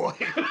Chips Ahoy.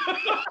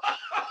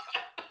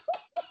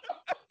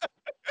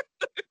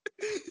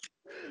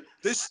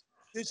 This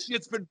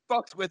shit's been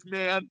fucked with,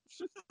 man.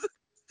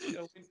 You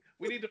know,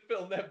 we need to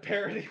film that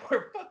parody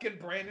where fucking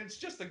Brandon's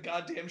just a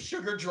goddamn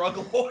sugar drug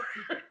lord.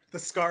 The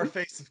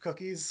Scarface of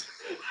cookies.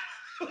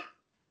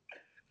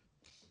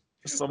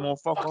 Someone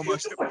fuck on my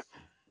ship.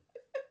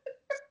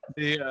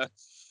 The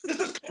This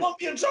is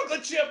Colombian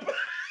chocolate chip.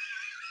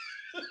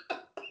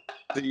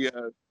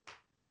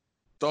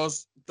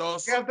 those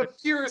You have the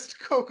purest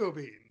cocoa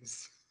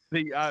beans.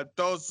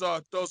 those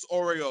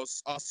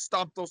Oreos.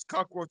 Stomp those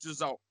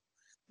cockroaches out.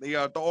 The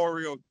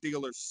Oreo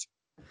dealers.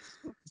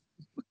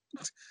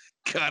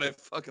 God, I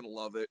fucking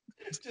love it.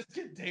 Just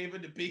get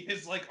David to be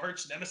his like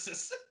arch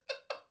nemesis.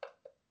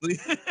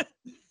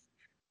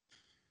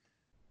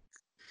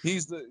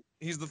 He's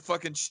the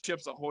fucking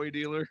Chips Ahoy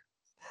dealer.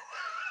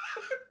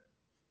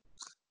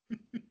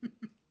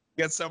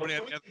 Get somebody.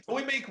 Can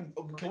we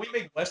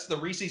make Wes the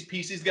Reese's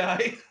Pieces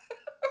guy?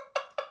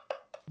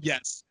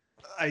 Yes.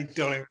 I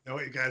don't even know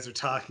what you guys are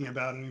talking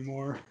about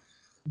anymore.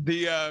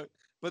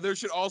 But there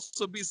should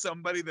also be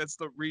somebody that's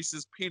the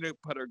Reese's peanut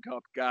butter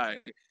cup guy,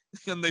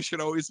 and they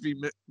should always be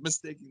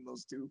mistaking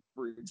those two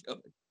for each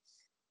other.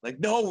 Like,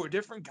 no, we're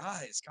different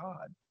guys.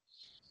 God.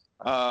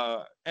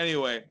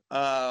 Anyway,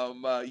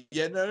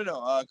 yeah,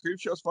 no.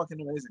 Creepshow's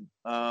fucking amazing.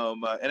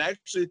 And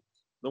actually,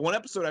 the one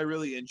episode I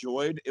really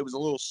enjoyed, it was a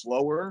little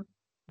slower,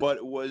 but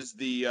it was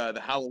the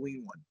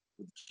Halloween one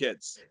with the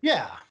kids.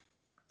 Yeah.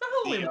 The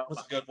Halloween one was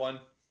a good one.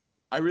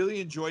 I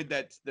really enjoyed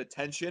the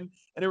tension,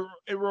 and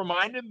it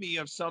reminded me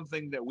of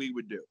something that we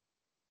would do.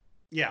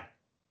 Yeah.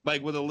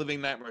 Like with a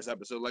Living Nightmares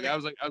episode. Like I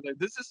was like,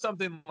 this is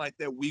something like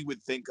that we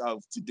would think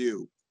of to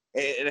do.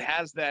 It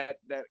has that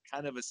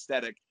kind of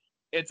aesthetic.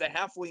 It's a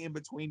halfway in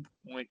between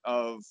point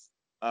of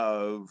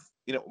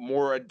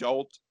more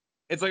adult.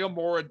 It's like a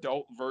more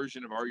adult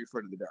version of Are You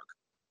Afraid of the Dark?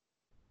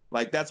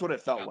 Like that's what it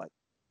felt like.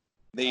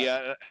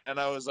 And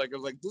I was like,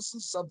 this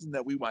is something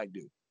that we might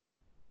do.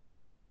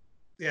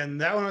 Yeah,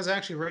 and that one was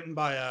actually written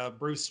by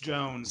Bruce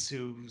Jones,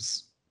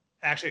 who's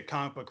actually a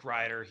comic book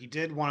writer. He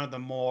did one of the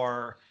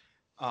more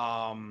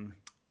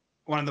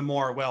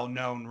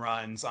well-known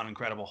runs on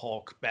Incredible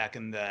Hulk back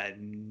in the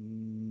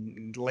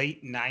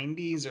late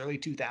 90s, early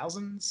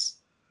 2000s.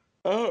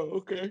 Oh,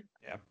 okay.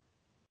 Yeah.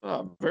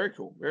 Oh, very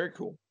cool. Very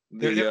cool.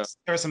 There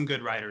are some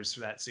good writers for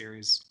that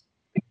series.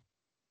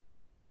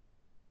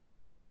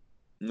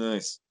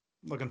 Nice.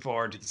 Looking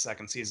forward to the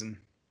second season.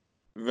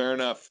 Fair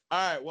enough.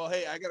 All right. Well,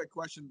 hey, I got a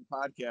question for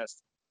the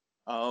podcast.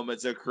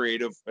 It's a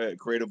creative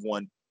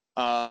one.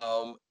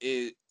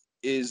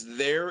 Is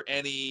there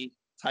any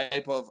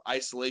type of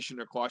isolation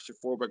or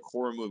claustrophobic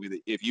horror movie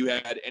that, if you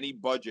had any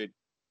budget,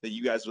 that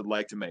you guys would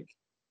like to make?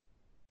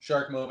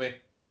 Shark movie.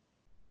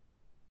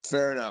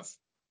 Fair enough.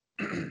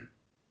 Brandon.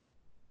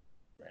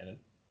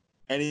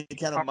 Any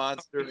kind of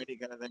monster, any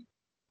kind of thing.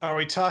 Are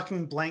we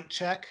talking Blank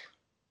Check?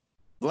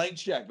 Blank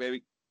Check,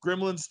 baby.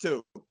 Gremlins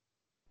 2.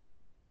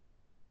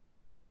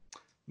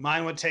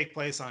 Mine would take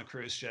place on a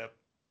cruise ship.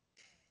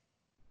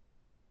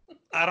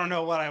 I don't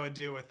know what I would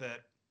do with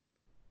it.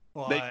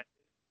 But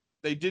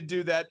they did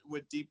do that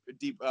with Deep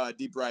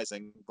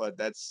Rising, but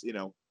that's,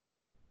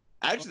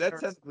 actually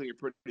that's technically a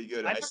pretty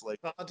good isolation.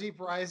 I saw Deep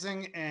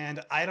Rising,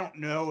 and I don't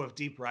know if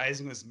Deep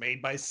Rising was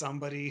made by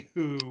somebody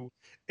who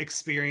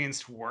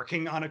experienced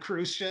working on a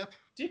cruise ship.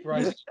 Deep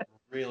Rising is a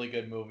really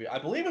good movie. I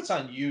believe it's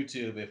on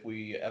YouTube if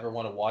we ever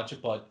want to watch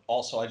it, but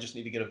also I just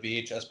need to get a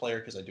VHS player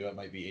because I do have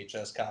my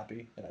VHS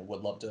copy, and I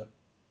would love to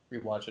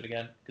rewatch it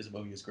again because the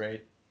movie is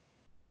great.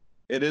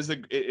 It is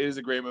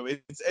a great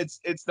movie.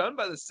 It's done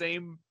by the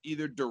same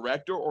either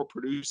director or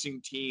producing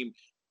team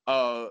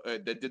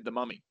that did The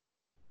Mummy.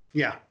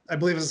 Yeah, I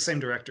believe it's the same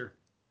director.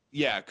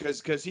 Yeah,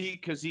 because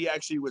he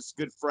actually was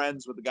good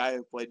friends with the guy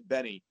who played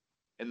Benny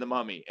in The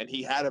Mummy, and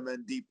he had him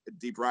in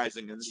Deep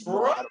Rising. And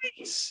right.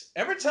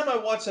 Every time I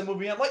watch that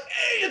movie, I'm like,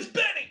 "Hey, it's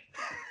Benny."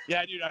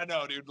 Yeah, dude, I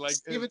know, dude. Like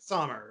Steven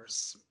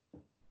Sommers.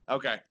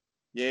 Okay.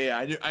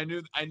 Yeah, I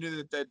knew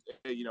that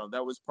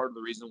that was part of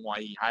the reason why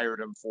he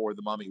hired him for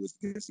The Mummy, was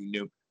because he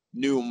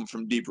knew him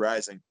from Deep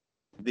Rising,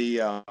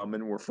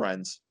 and we're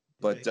friends.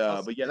 But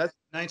yeah, that's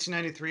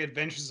 1993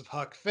 Adventures of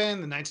Huck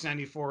Finn, the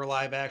 1994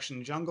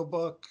 live-action Jungle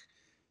Book,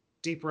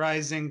 Deep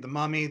Rising, The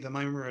Mummy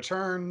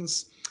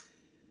Returns,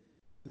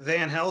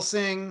 Van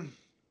Helsing.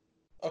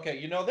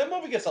 Okay, that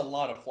movie gets a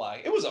lot of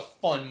flack. It was a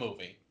fun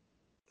movie.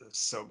 It was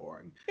so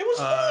boring. It was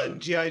fun.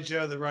 G.I.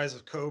 Joe, The Rise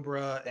of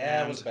Cobra.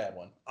 That was a bad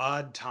one.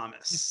 Odd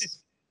Thomas.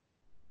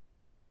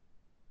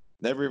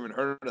 Never even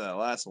heard of that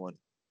last one.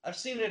 I've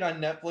seen it on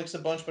Netflix a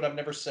bunch, but I've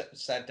never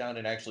sat down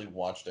and actually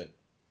watched it.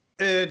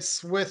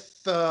 It's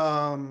with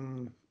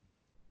I'm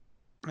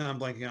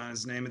blanking on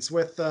his name. It's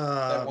with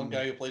that one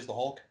guy who plays the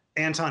Hulk.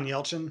 Anton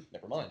Yelchin.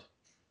 Never mind.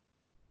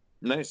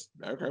 Nice.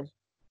 Okay.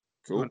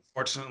 Cool.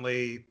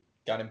 Unfortunately,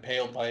 got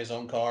impaled by his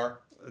own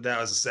car. That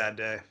was a sad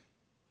day.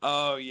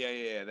 Oh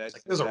yeah. That's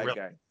it was a real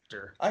guy.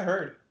 Actor. I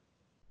heard.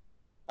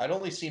 I'd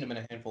only seen him in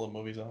a handful of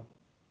movies though.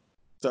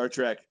 Star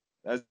Trek.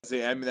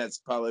 That's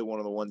probably one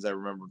of the ones I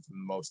remember from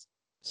the most.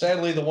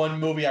 Sadly, the one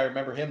movie I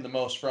remember him the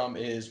most from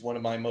is one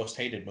of my most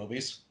hated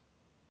movies.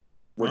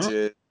 Which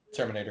is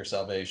Terminator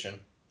Salvation.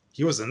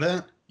 He was in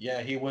that?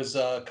 Yeah, he was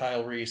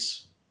Kyle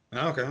Reese.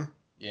 Oh, okay.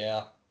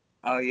 Yeah.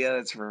 Oh yeah,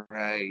 that's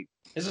right.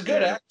 He's a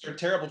good actor.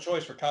 Terrible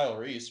choice for Kyle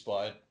Reese,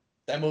 but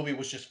That movie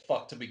was just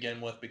fucked to begin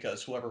with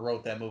because whoever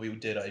wrote that movie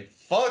did a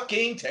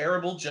fucking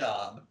terrible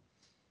job.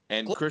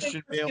 And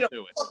Christian Bale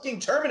knew it. Fucking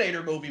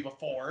Terminator movie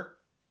before.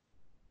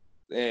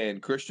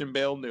 And Christian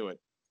Bale knew it.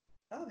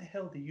 How the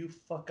hell do you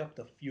fuck up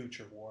the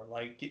Future War?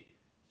 Like,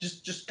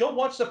 just go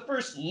watch the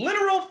first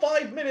literal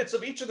 5 minutes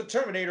of each of the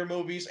Terminator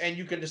movies, and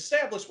you can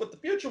establish what the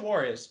Future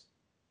War is.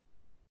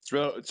 It's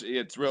real.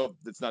 It's real.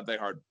 It's not that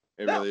hard.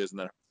 It really isn't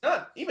that hard.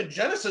 Not even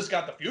Genesis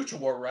got the Future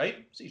War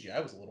right.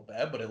 CGI was a little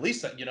bad, but at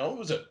least it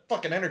was a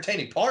fucking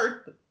entertaining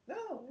part. But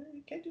no,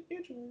 you can't do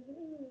Future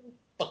War.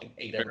 Fucking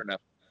hate it. Fair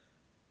enough.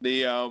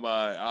 The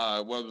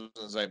what was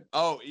I saying?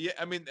 Oh yeah,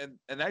 I mean,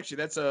 and actually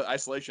that's a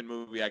isolation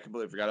movie I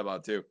completely forgot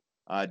about too.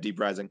 Deep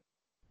Rising.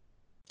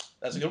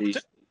 That's a good one too.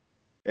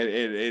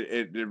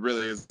 It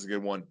really is a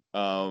good one.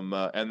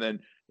 And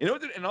then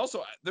and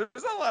also there's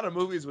not a lot of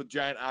movies with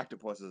giant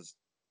octopuses.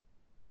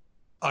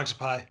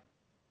 Octopi.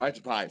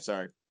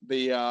 Sorry.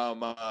 The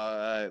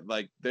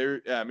like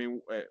there. I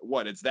mean,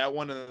 what? It's that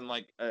one, and then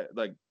like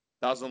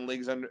 1,000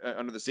 Leagues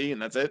Under the Sea,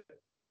 and that's it.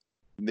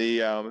 And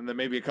then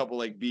maybe a couple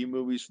like B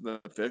movies from the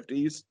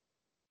 50s,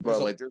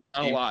 but there's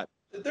not a lot.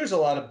 There's a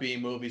lot of B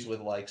movies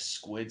with like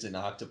squids and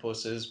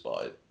octopuses,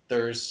 but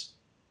there's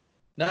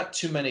not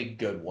too many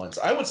good ones.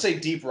 I would say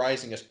Deep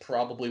Rising is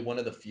probably one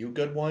of the few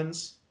good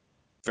ones.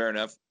 Fair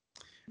enough.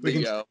 We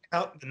can check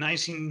out the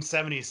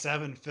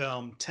 1977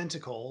 film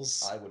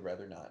Tentacles. I would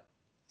rather not.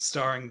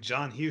 Starring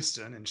John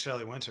Huston and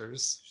Shelley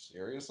Winters.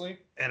 Seriously?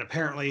 And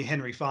apparently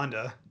Henry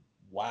Fonda.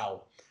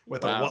 Wow.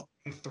 With a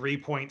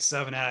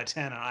 3.7 out of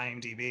 10 on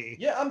IMDb.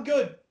 Yeah, I'm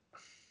good.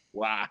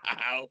 Wow.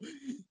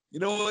 You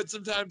know what?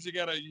 Sometimes you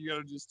gotta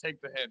just take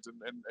the hint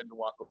and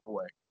walk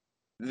away.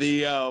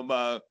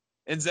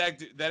 And Zach,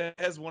 that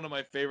has one of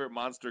my favorite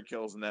monster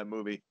kills in that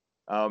movie.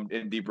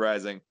 In Deep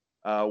Rising,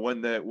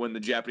 when the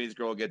Japanese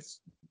girl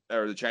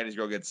the Chinese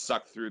girl gets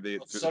sucked through the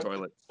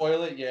toilet.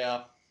 Toilet,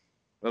 yeah.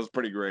 That was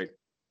pretty great.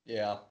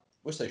 Yeah.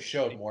 Wish they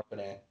showed more of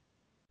that.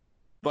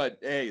 But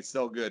hey, it's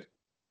still good.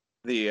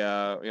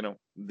 Or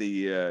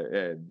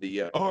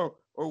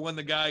when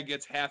the guy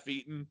gets half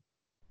eaten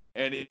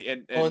and he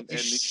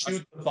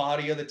shoots the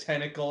body of the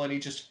tentacle and he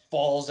just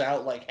falls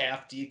out like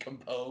half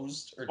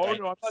decomposed. No, I'm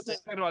not talking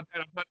about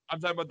that. I'm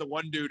talking about the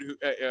one dude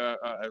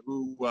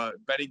who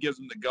Benny gives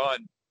him the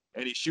gun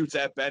and he shoots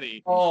at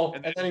Benny. Oh,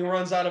 and then he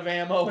runs out of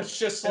ammo. It's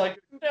just like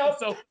no.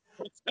 So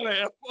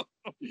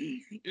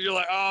you're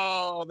like,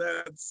 oh,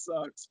 that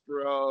sucks,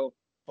 bro.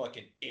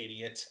 Fucking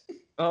idiot.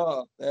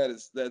 Oh,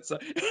 that's.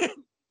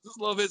 Just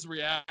love his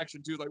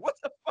reaction too. Like, what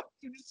the fuck?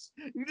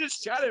 You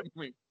just shot at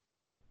me.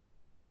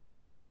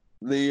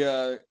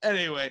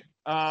 Anyway,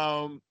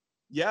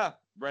 yeah,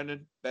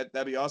 Brendan,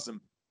 that'd be awesome.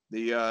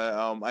 The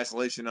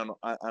isolation on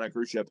a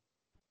cruise ship,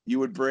 you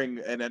would bring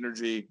an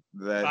energy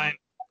that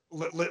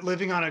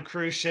living on a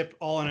cruise ship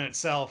all in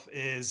itself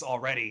is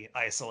already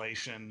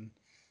isolation.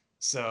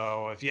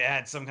 So if you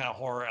add some kind of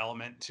horror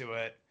element to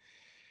it.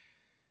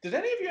 Did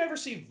any of you ever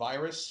see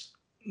Virus?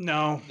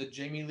 No. The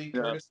Jamie Lee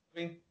Curtis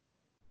movie?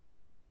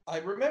 I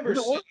remember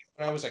seeing it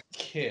when I was a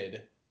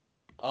kid.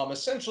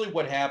 Essentially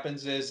what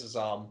happens is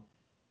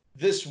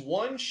this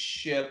one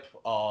ship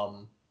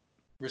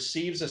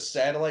receives a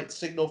satellite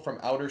signal from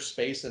outer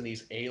space, and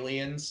these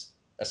aliens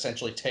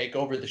essentially take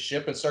over the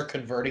ship and start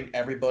converting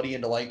everybody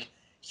into like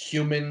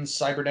human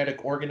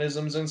cybernetic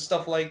organisms and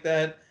stuff like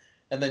that.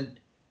 And then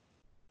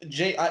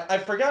I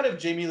forgot if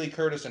Jamie Lee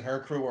Curtis and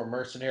her crew were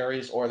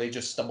mercenaries or they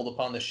just stumbled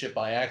upon the ship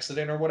by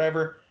accident or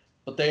whatever.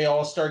 But they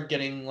all start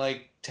getting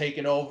like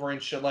taken over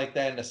and shit like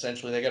that, and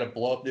essentially they got to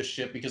blow up this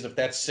ship because if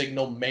that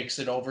signal makes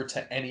it over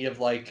to any of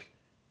like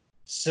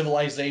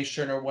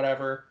civilization or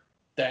whatever,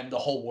 then the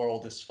whole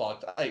world is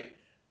fucked. I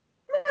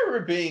remember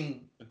it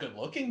being a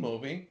good-looking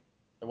movie.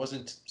 It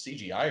wasn't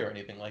CGI or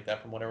anything like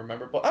that from what I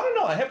remember, but I don't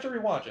know. I have to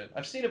rewatch it.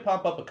 I've seen it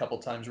pop up a couple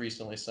times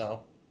recently,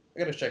 so I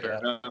gotta check it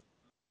out.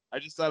 I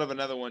just thought of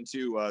another one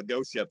too,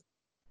 Ghost Ship,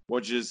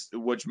 which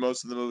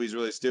most of the movie's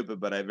really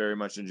stupid, but I very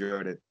much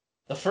enjoyed it.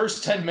 The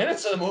first 10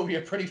 minutes of the movie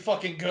are pretty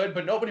fucking good,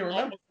 but nobody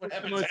remembers what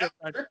happens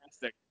after.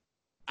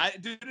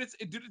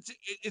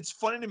 It's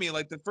funny to me.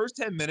 Like the first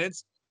 10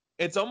 minutes,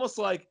 it's almost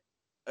like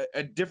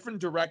a different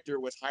director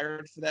was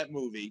hired for that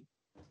movie,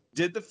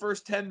 did the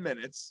first 10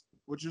 minutes,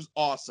 which was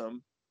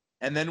awesome,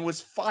 and then was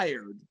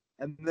fired.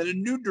 And then a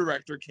new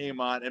director came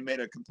on and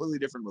made a completely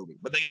different movie,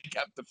 but they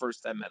kept the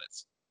first 10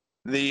 minutes.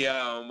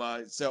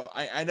 So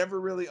I never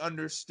really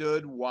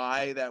understood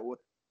why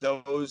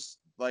those.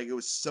 Like it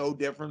was so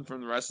different from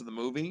the rest of the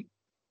movie,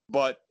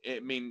 but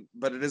it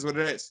is what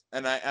it is,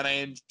 and I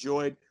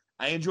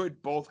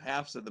enjoyed both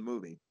halves of the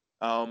movie.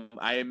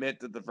 I admit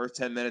that the first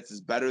 10 minutes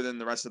is better than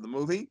the rest of the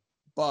movie,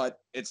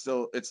 but it's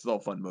still a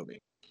fun movie.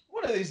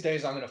 One of these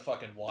days I'm gonna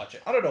fucking watch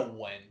it. I don't know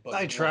when, but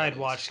I tried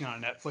watching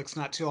on Netflix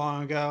not too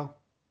long ago.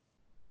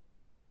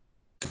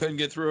 Couldn't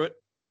get through it.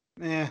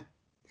 Yeah.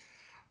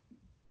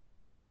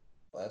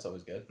 Well, that's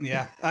always good.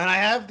 Yeah. And I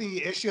have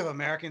the issue of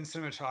American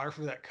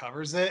Cinematography that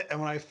covers it. And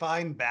what I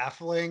find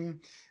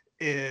baffling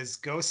is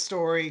Ghost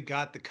Story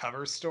got the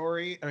cover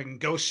story. I mean,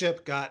 Ghost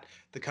Ship got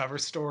the cover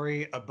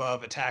story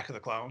above Attack of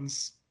the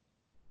Clones.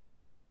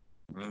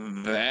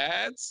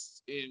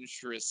 That's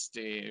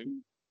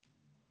interesting.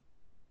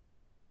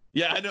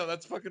 Yeah, I know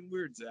that's fucking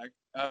weird, Zach.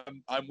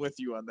 I'm with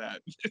you on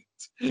that.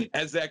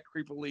 As that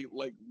creepily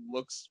like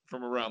looks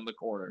from around the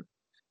corner.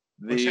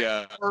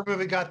 The horror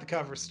movie got the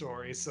cover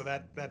story, so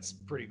that's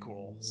pretty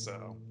cool.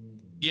 So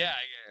yeah,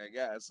 I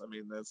guess. I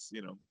mean, that's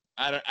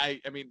I don't.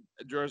 I mean,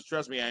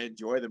 trust me, I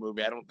enjoy the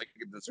movie. I don't think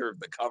it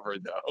deserved the cover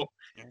though.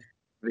 Yeah.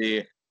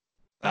 The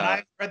and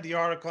I read the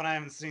article and I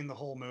haven't seen the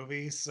whole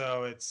movie,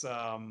 so it's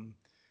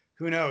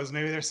who knows?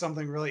 Maybe there's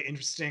something really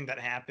interesting that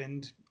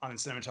happened on the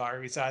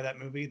cinematography side of that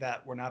movie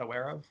that we're not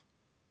aware of.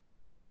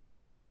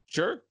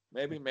 Sure,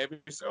 maybe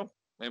so.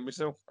 Maybe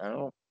so. I don't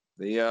know.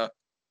 The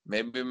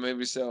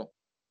maybe so.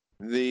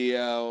 The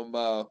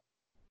I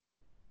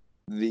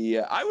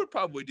would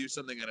probably do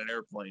something on an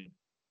airplane.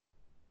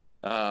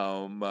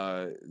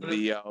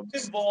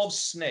 Involves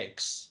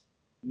snakes.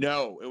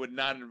 No, it would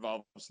not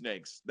involve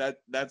snakes.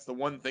 That's the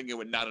one thing it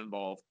would not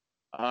involve.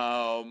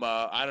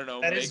 I don't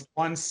know. That is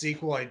one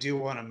sequel I do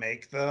want to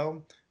make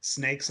though.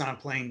 Snakes on a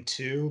Plane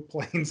 2,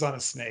 Planes on a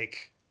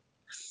Snake.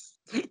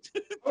 I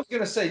was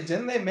gonna say,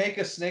 didn't they make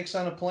a Snakes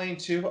on a Plane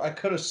too? I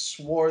could have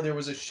swore there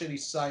was a shitty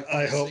sci-fi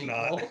I hope sequel.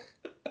 not.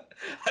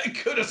 I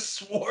could have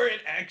swore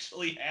it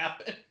actually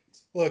happened.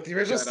 Look, the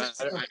original Snakes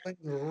on a Plane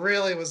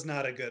really was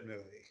not a good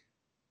movie.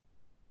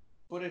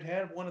 But it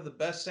had one of the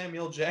best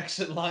Samuel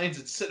Jackson lines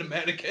in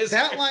cinematic history.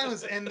 That line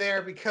was in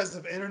there because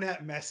of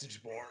internet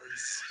message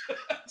boards.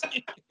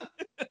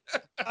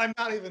 I'm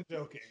not even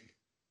joking.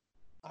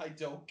 I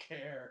don't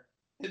care.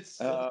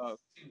 It's a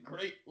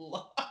great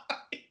line.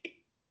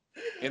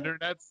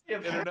 Internet These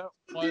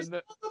one.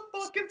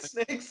 motherfucking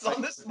snakes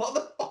on this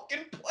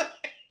motherfucking plane.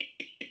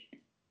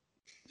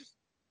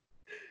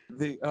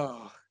 I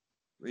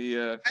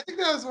think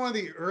that was one of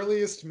the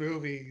earliest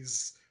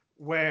movies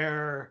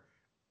where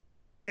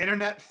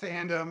internet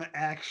fandom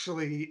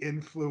actually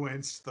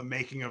influenced the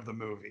making of the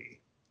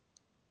movie.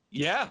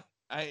 Yeah,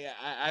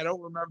 I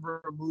don't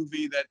remember a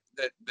movie that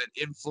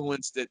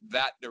influenced it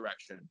that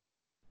direction.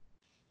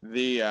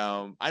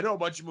 I know a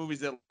bunch of movies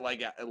that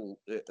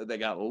that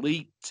got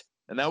leaked,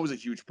 and that was a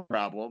huge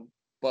problem.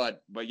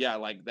 But yeah,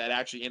 like that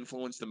actually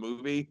influenced the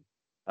movie.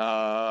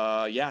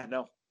 Yeah,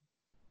 no.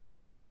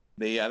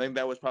 I think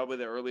that was probably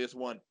the earliest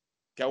one.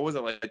 What was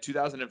it, like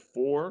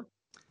 2004?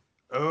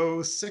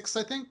 06,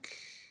 I think.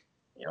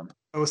 Yeah.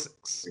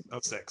 06.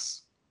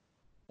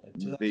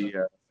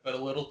 But a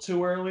little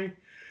too early.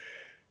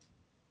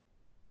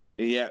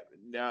 Yeah,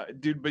 no,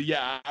 dude. But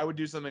yeah, I would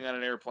do something on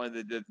an airplane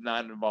that does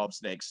not involve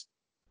snakes,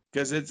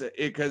 because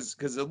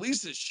because at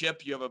least a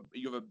ship you have a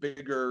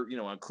bigger,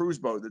 a cruise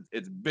boat.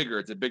 It's bigger.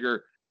 It's a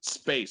bigger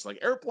space. Like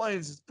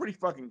airplanes, it's pretty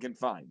fucking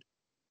confined.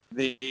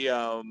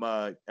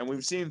 And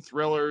we've seen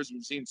thrillers,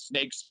 we've seen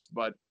snakes,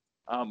 but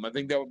I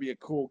think that would be a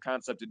cool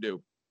concept to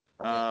do.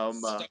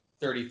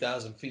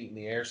 30,000 feet in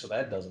the air, so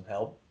that doesn't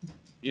help.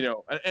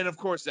 And of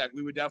course, Zach,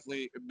 we would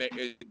definitely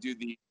do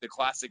the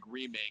classic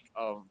remake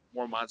of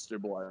More Monster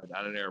Blood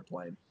on an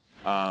airplane,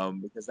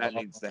 because that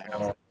needs to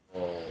happen.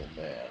 Oh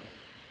man!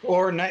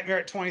 Or Nightmare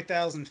at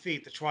 20,000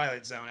 Feet, the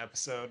Twilight Zone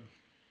episode.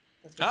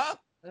 Ah,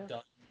 there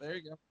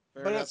you go.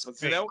 But that's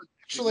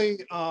actually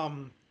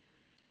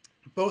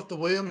both the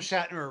William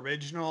Shatner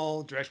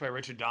original, directed by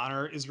Richard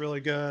Donner, is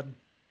really good.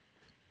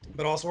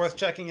 But also worth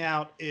checking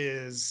out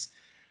is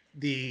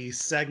the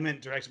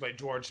segment directed by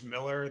George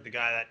Miller, the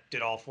guy that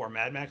did all 4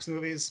 Mad Max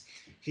movies.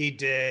 He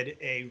did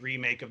a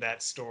remake of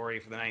that story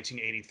for the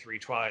 1983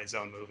 Twilight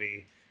Zone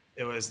movie.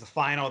 It was the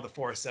final of the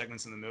 4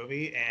 segments in the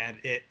movie, and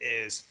it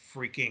is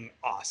freaking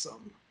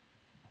awesome.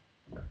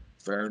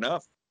 Fair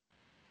enough.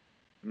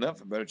 I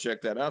better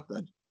check that out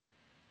then.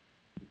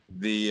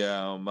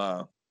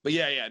 But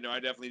yeah, no, I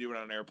definitely do it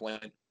on an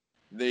airplane.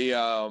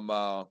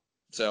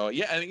 So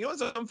yeah, and you know what's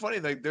something funny?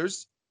 Like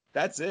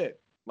that's it.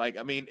 Like,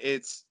 I mean,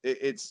 it's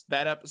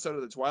that episode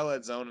of the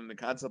Twilight Zone and the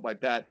concept like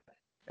that,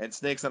 and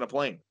snakes on a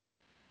plane.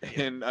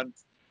 And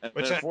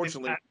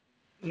unfortunately,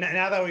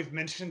 now that we've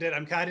mentioned it,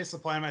 I'm kind of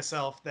disappointed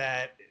myself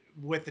that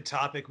with the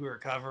topic we were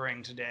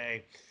covering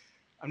today,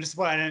 I'm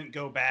disappointed I didn't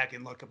go back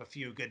and look up a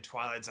few good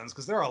Twilight Zones,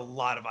 because there are a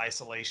lot of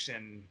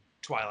isolation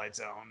Twilight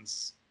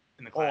Zones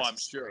in the classic I'm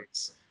sure.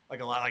 series.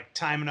 Like a lot, like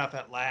Time Enough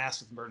at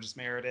Last with Burgess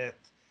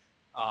Meredith.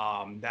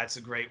 That's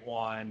a great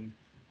one.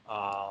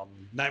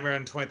 Nightmare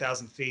on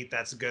 20,000 Feet,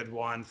 that's a good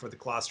one for the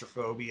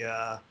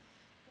claustrophobia.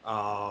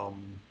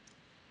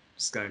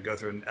 Just going to go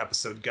through an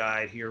episode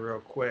guide here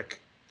real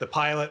quick. The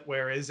pilot,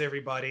 Where Is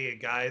Everybody? A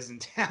guy's in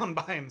town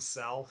by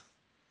himself.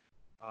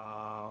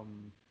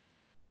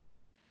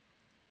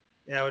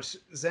 Yeah, which,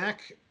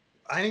 Zach,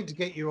 I need to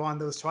get you on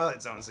those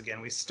Twilight Zones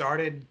again. We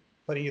started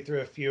putting you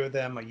through a few of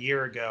them a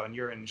year ago, and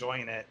you're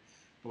enjoying it,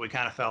 but we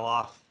kind of fell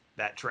off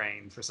that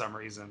train for some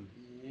reason.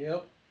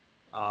 Yep.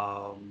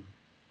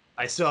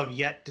 I still have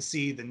yet to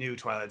see the new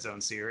Twilight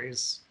Zone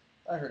series.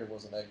 I heard it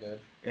wasn't that good.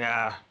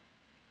 Yeah.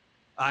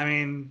 I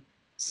mean,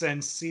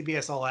 since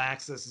CBS All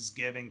Access is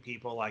giving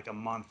people like a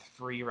month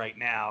free right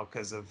now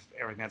because of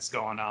everything that's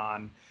going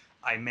on,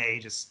 I may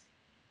just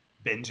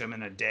binge them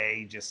in a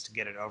day just to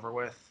get it over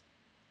with.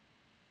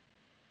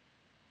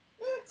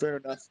 Fair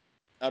enough.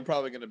 I'm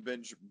probably gonna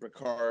binge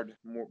Picard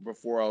more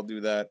before I'll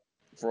do that.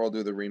 Before I'll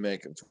do the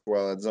remake of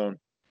Twilight Zone.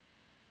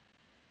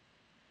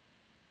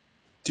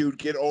 Dude,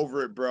 get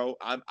over it, bro.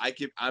 I'm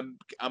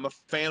a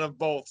fan of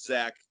both,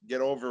 Zach. Get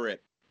over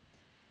it.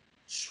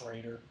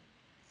 Schrader.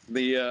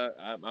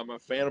 I'm a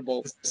fan of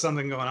both. Is there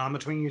something going on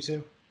between you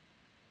two?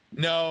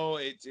 No,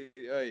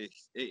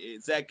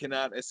 Zach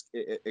cannot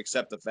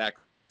accept the fact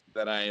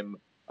that I am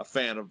a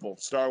fan of both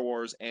Star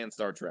Wars and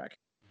Star Trek.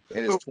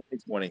 It is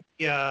 2020.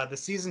 Yeah, the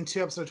season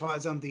 2 episode of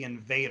Twilight Zone, The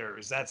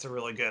Invaders. That's a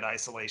really good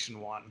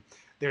isolation one.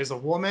 There's a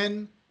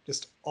woman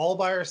just all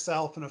by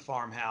herself in a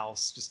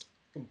farmhouse, just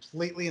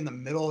completely in the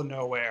middle of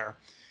nowhere,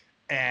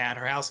 and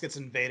her house gets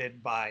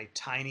invaded by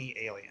tiny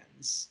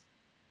aliens.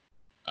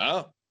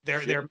 Oh,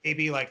 they're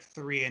maybe like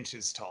 3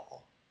 inches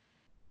tall,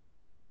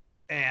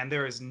 and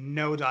there is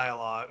no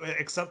dialogue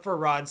except for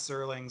Rod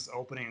Serling's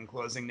opening and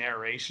closing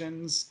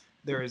narrations.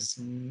 There is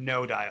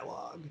no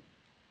dialogue,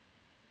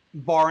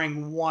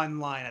 barring one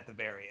line at the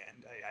very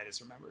end. I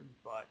just remembered,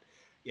 but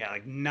yeah,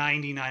 like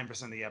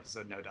 99% of the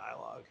episode, no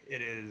dialogue.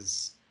 It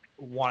is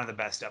one of the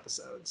best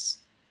episodes.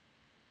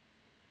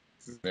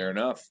 Fair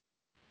enough.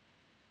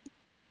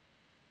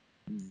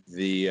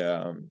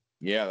 Yeah,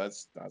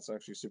 that's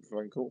actually super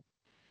fucking cool.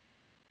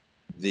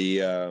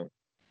 Yeah,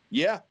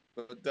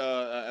 but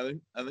I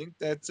think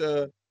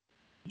that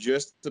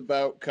just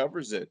about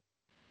covers it.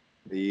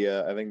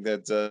 I think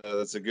that's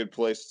a good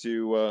place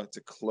to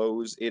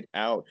close it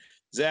out.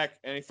 Zach,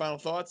 any final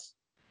thoughts?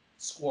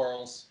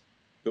 Squirrels.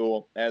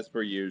 Cool, as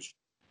per usual.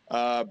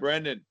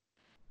 Brendan,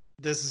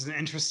 This is an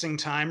interesting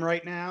time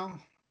right now.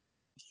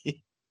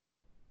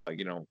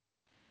 you know,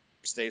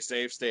 stay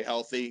safe, stay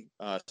healthy,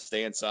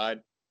 stay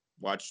inside,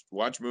 watch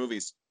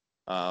movies.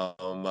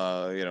 Catch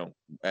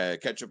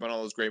up on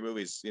all those great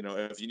movies. You know,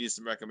 if you need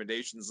some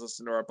recommendations,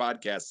 listen to our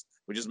podcast.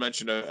 We just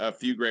mentioned a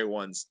few great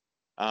ones,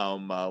 a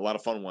lot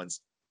of fun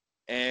ones,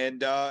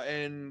 and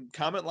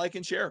comment, like,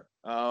 and share.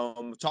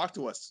 Talk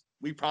to us.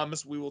 We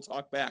promise we will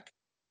talk back.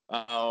 We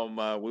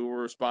will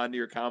respond to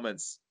your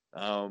comments.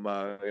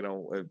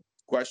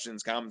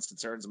 Questions, comments,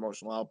 concerns,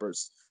 emotional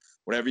outbursts,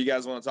 whatever you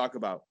guys want to talk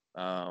about.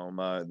 We'll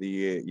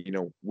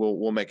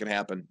make it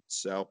happen.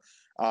 So,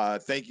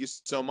 thank you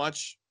so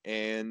much,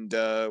 and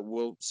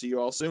we'll see you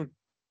all soon.